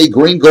 A.J.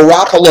 Green,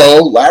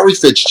 Garoppolo, Larry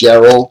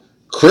Fitzgerald,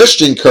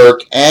 Christian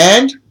Kirk,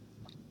 and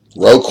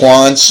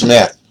Roquan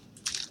Smith.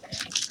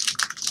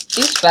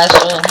 You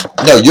special.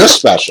 No, you're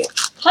special.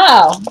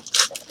 How?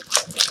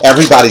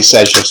 Everybody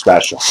says you're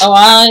special.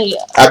 Oh,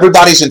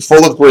 Everybody's in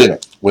full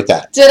agreement with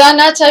that. did I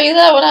not tell you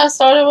that when I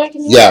started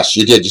working here? Yes,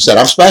 you did. You said,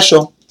 I'm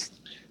special.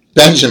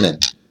 Benjamin,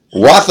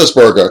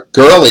 Roethlisberger,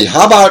 Gurley.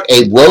 How about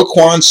a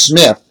Roquan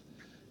Smith,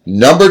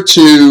 number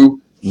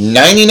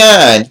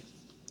 299?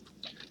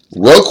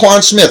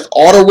 Roquan Smith,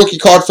 auto rookie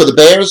card for the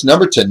Bears,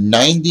 number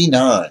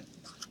 299. I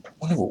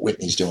wonder what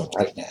Whitney's doing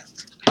right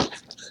now.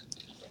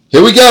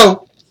 Here we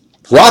go.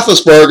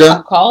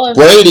 Roethlisberger,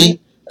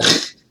 Brady,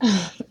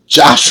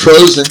 Josh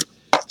Rosen,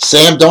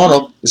 Sam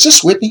Darnold. Is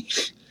this Whitney?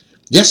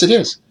 Yes, it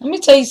is. Let me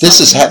tell you something.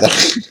 This is Heather.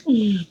 Let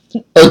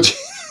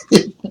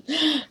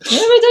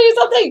me tell you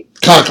something.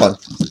 Conklin,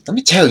 let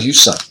me tell you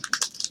something.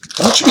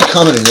 Why don't you be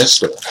coming in this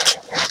store?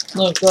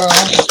 Look, girl.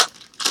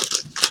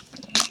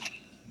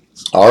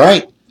 All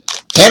right.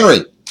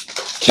 Henry,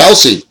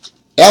 Kelsey,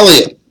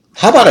 Elliott.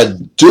 How about a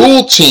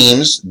dual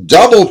teams,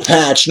 double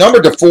patch,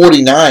 number to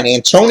 49,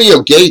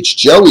 Antonio Gates,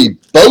 Joey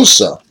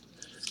Bosa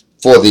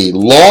for the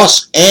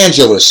Los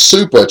Angeles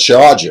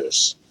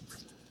Superchargers.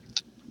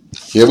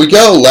 Here we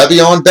go.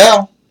 Le'Veon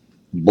Bell,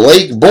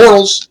 Blake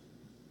Bortles,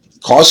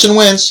 Carson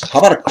Wentz. How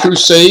about a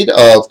crusade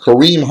of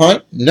Kareem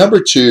Hunt,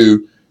 number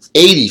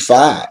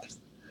 285.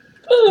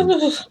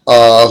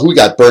 Who we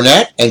got?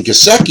 Burnett and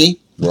Gesicki.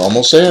 We're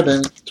almost there,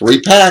 Ben.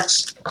 3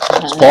 packs.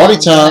 It's party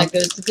time. I go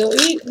to go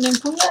eat and then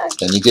come back.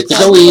 Then you get to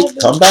go eat,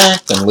 come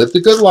back, and live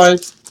the good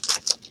life.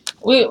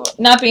 We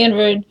not being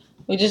rude.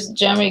 We just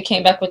generally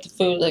came back with the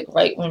food like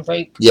right when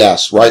break.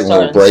 Yes, right when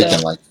we're breaking.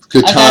 So like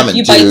good I got timing, a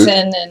few dude. bites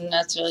in, and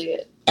that's really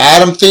it.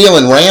 Adam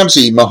Thielen,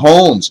 Ramsey,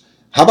 Mahomes.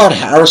 How about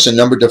Harrison,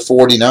 number to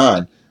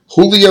 49?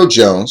 Julio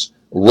Jones,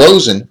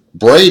 Rosen,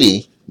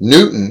 Brady,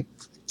 Newton,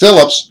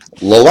 Phillips,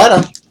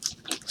 Loletta.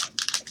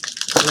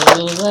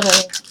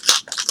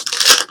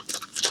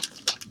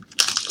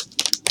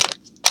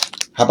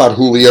 How about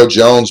Julio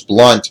Jones,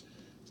 Blunt?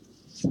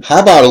 How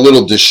about a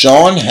little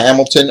Deshaun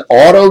Hamilton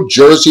auto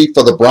jersey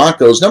for the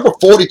Broncos, number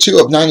 42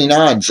 of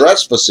 99,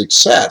 dressed for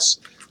success.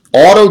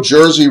 Auto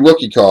jersey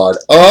rookie card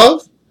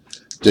of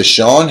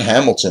Deshaun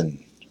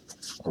Hamilton.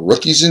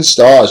 Rookies and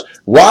stars.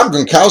 Rob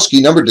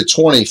Gronkowski, number to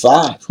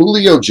 25.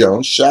 Julio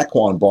Jones,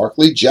 Saquon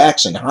Barkley,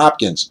 Jackson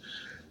Hopkins,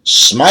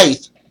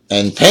 Smythe,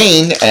 and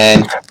Payne.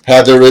 And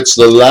Heather, it's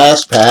the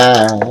last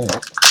pack.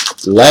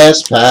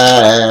 Last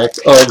pack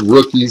of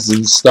rookies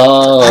and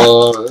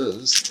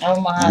stars. Oh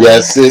my.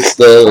 Yes, it's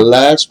the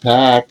last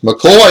pack.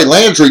 McCoy,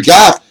 Landry,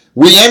 Goff.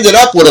 We ended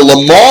up with a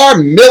Lamar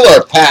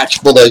Miller patch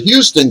for the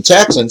Houston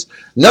Texans.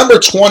 Number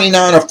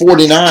 29 of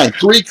 49.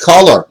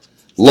 3-color.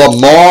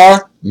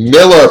 Lamar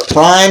Miller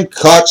Prime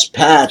Cuts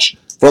patch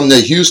from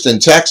the Houston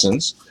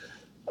Texans.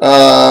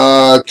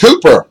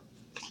 Cooper.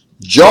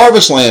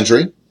 Jarvis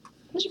Landry.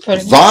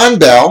 Von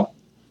Bell.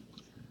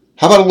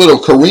 How about a little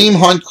Kareem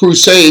Hunt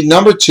Crusade,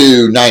 number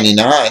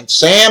 299,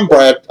 Sam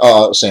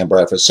Bradford,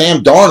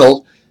 Sam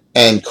Darnold,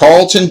 and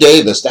Carlton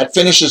Davis. That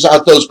finishes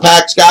out those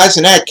packs, guys,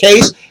 in that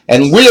case.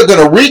 And we are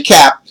going to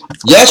recap.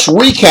 Yes,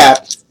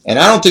 recap. And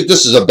I don't think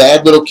this is a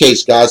bad little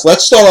case, guys.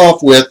 Let's start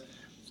off with,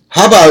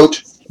 how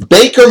about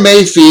Baker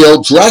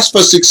Mayfield, Dress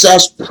for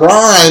Success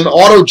Prime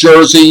Auto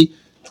Jersey,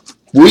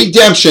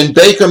 Redemption,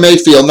 Baker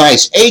Mayfield,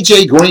 nice.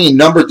 AJ Green,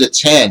 number to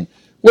 10.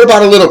 What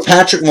about a little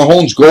Patrick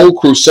Mahomes Gold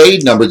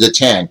Crusade, number to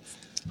 10?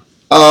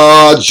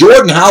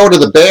 Jordan Howard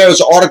of the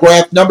Bears,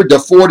 autograph number to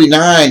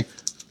 49.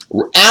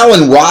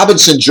 Allen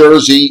Robinson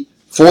jersey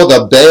for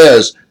the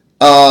Bears.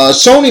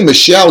 Sony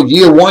Michel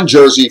year 1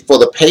 jersey for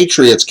the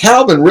Patriots.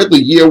 Calvin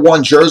Ridley year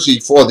 1 jersey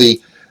for the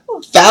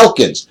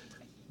Falcons.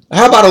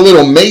 How about a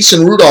little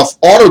Mason Rudolph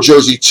auto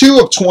jersey, 2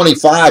 of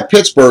 25,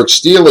 Pittsburgh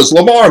Steelers.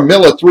 Lamar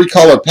Miller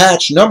 3-color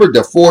patch, number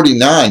to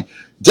 49.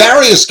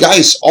 Darius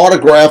Geis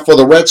autograph for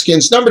the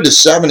Redskins, number to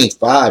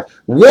 75.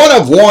 1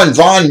 of 1,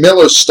 Von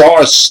Miller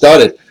star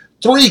studded.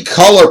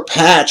 3-color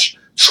patch,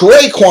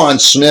 Traquan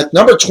Smith,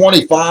 number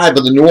 25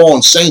 of the New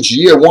Orleans Saints,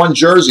 year 1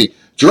 jersey.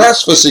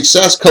 Dress for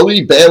Success,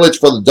 Khalid Bailich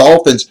for the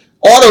Dolphins.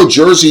 Auto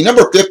jersey,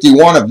 number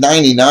 51 of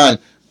 99.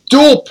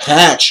 Dual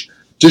patch,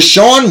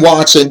 Deshaun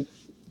Watson,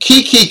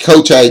 Kiki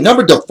Kote,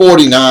 number to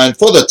 49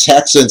 for the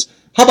Texans.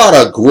 How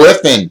about a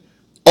Griffin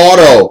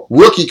auto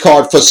rookie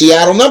card for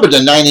Seattle, number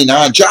to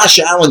 99. Josh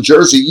Allen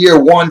jersey, year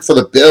 1 for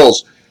the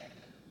Bills.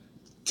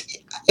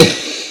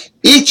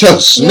 Ito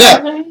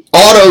Smith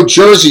auto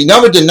jersey,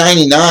 number to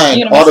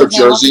 99. Auto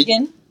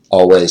jersey,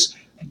 always.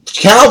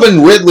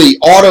 Calvin Ridley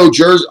auto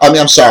jersey.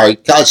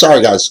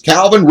 Sorry guys.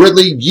 Calvin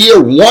Ridley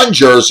year 1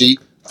 jersey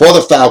for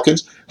the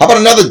Falcons. How about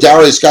another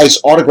Darius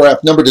Geis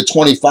autograph, number to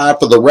 25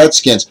 for the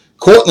Redskins.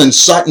 Cortland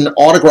Sutton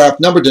autograph,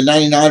 number to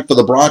 99 for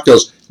the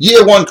Broncos.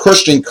 Year 1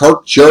 Christian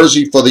Kirk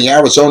jersey for the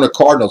Arizona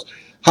Cardinals.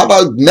 How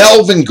about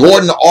Melvin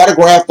Gordon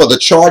autograph for the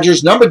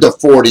Chargers, number to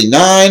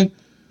 49.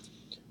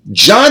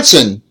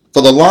 Johnson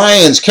for the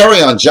Lions,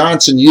 Kerryon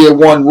Johnson, year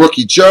 1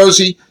 rookie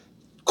jersey.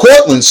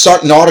 Cortland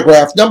Sutton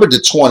autograph, number to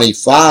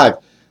 25.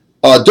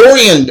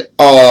 Dorian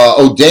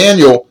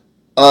O'Daniel,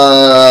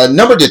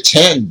 number to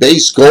 10,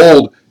 base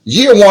gold.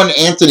 Year 1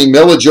 Anthony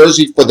Miller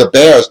jersey for the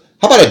Bears.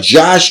 How about a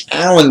Josh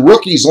Allen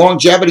Rookies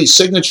Longevity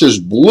Signatures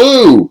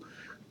Blue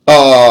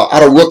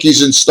out of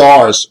Rookies and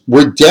Stars.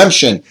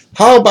 Redemption.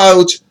 How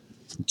about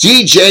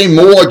DJ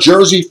Moore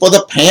jersey for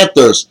the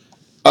Panthers?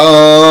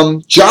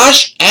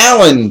 Josh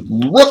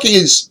Allen,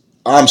 Rookies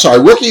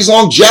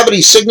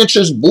Longevity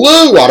Signatures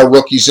Blue out of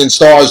Rookies and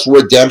Stars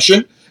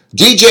Redemption.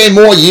 DJ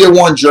Moore Year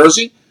 1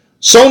 jersey.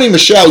 Sony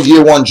Michel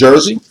Year 1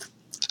 jersey.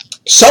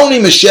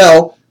 Sony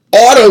Michel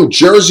Auto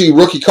Jersey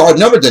Rookie Card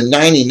numbered to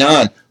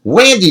 99.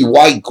 Randy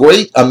White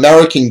Great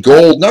American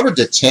Gold numbered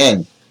to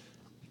 10.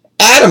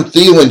 Adam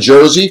Thielen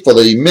jersey for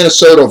the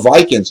Minnesota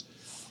Vikings.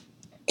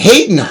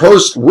 Hayden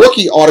Hurst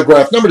rookie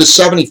autograph number to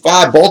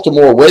 75,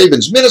 Baltimore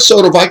Ravens.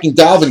 Minnesota Viking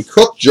Dalvin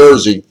Cook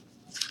jersey.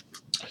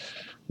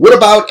 What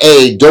about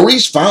a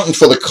Doris Fountain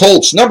for the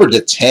Colts number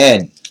to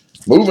 10?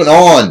 Moving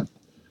on.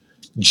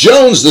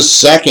 Jones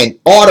II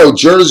auto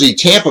jersey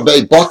Tampa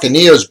Bay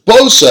Buccaneers.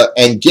 Bosa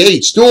and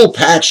Gates dual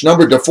patch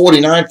numbered to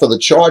 49 for the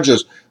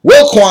Chargers.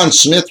 Wilquan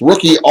Smith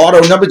rookie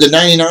auto numbered to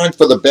 99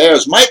 for the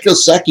Bears. Mike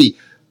Gesicki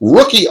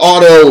rookie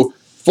auto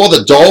for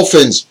the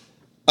Dolphins.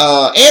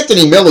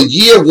 Anthony Miller,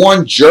 Year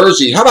 1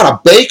 jersey. How about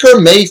a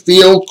Baker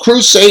Mayfield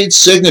Crusade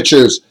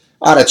Signatures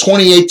out of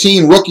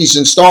 2018 Rookies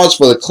and Stars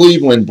for the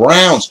Cleveland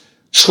Browns.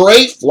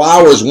 Trey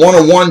Flowers,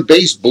 101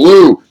 base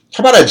blue.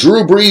 How about a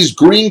Drew Brees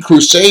Green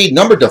Crusade,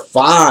 numbered to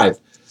 5.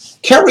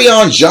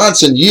 Kerryon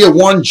Johnson, Year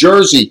 1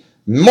 jersey.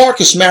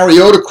 Marcus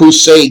Mariota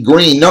Crusade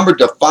Green, numbered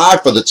to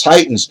 5 for the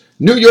Titans.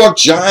 New York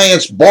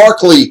Giants,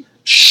 Barkley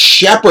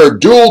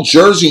Shepard, dual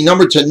jersey,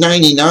 numbered to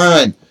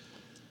 99.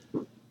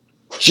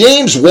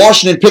 James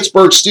Washington,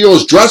 Pittsburgh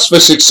Steelers, Dress for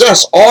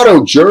Success,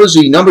 auto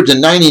jersey, numbered to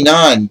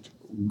 99.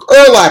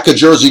 Urlacher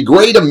jersey,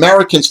 Great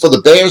Americans for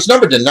the Bears,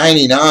 numbered to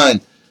 99.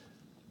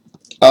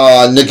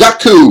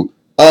 Nagaku,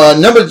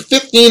 number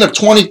 15 of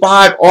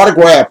 25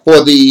 autograph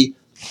for the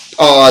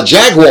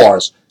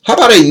Jaguars. How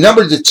about a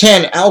number to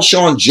 10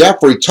 Alshon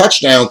Jeffrey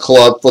touchdown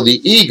club for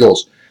the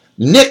Eagles?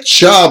 Nick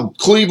Chubb,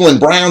 Cleveland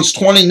Browns,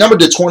 20, number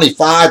to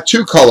 25,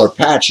 two-color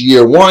patch,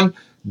 Year 1.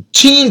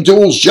 Team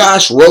duels,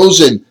 Josh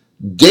Rosen,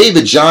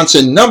 David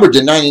Johnson, numbered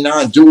to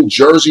 99, dual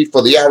jersey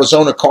for the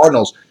Arizona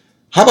Cardinals.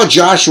 How about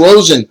Josh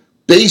Rosen,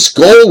 base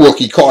gold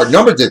rookie card,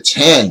 numbered to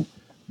 10.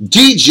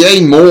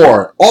 DJ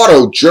Moore,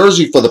 auto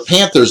jersey for the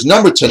Panthers,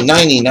 numbered to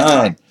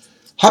 99.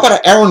 How about an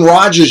Aaron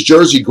Rodgers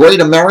jersey,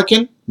 Great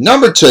American,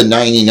 numbered to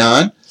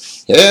 99.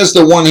 Here's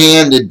the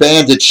one-handed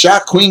bandit,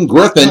 Shot Queen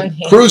Griffin,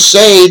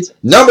 Crusade,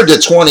 numbered to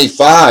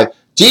 25.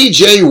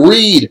 DJ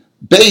Reed,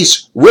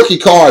 base rookie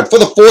card for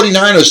the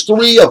 49ers,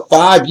 3 of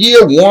 5,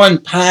 Year 1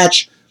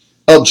 patch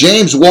of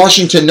James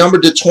Washington,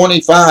 numbered to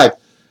 25.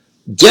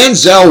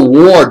 Denzel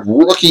Ward,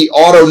 rookie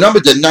auto,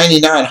 numbered to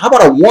 99. How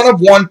about a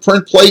 1-of-1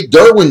 print plate,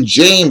 Derwin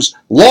James,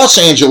 Los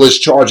Angeles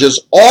Chargers,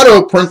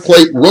 auto print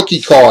plate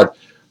rookie card.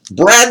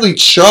 Bradley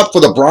Chubb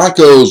for the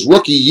Broncos,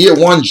 rookie Year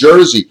 1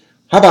 jersey.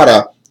 How about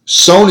a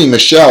Sony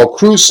Michel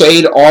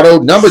Crusade auto,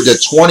 numbered to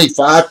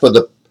 25 for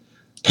the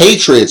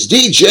Patriots.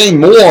 DJ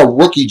Moore,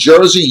 rookie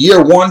jersey,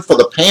 Year 1 for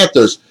the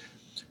Panthers.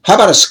 How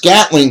about a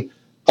Scatling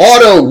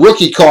auto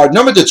rookie card,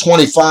 numbered to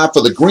 25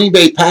 for the Green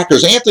Bay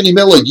Packers. Anthony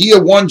Miller,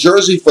 Year 1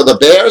 jersey for the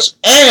Bears.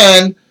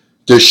 And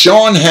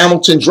Deshaun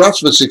Hamilton, Dress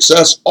for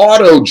Success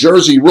auto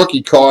jersey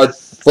rookie card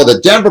for the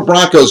Denver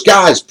Broncos.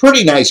 Guys,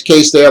 pretty nice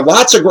case there.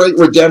 Lots of great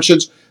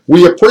redemptions.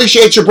 We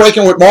appreciate you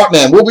breaking with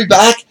Markman. We'll be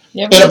back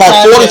in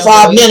about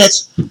 45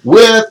 minutes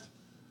with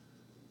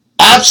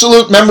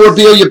Absolute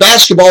Memorabilia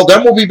Basketball.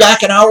 Then we'll be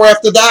back an hour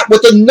after that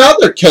with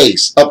another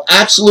case of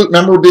Absolute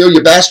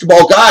Memorabilia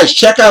Basketball. Guys,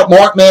 check out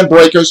Markman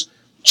Breakers.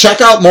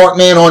 Check out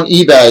Markman on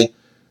eBay.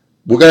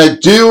 We're going to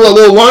do a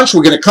little lunch.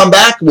 We're going to come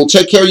back. We'll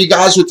take care of you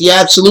guys with the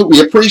Absolute.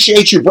 We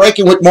appreciate you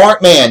breaking with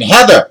Markman.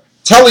 Heather,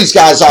 tell these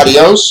guys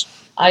adios.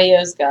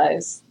 Adios,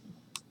 guys.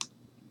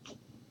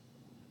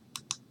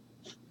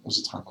 What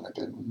was the time on that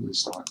bed when we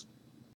start?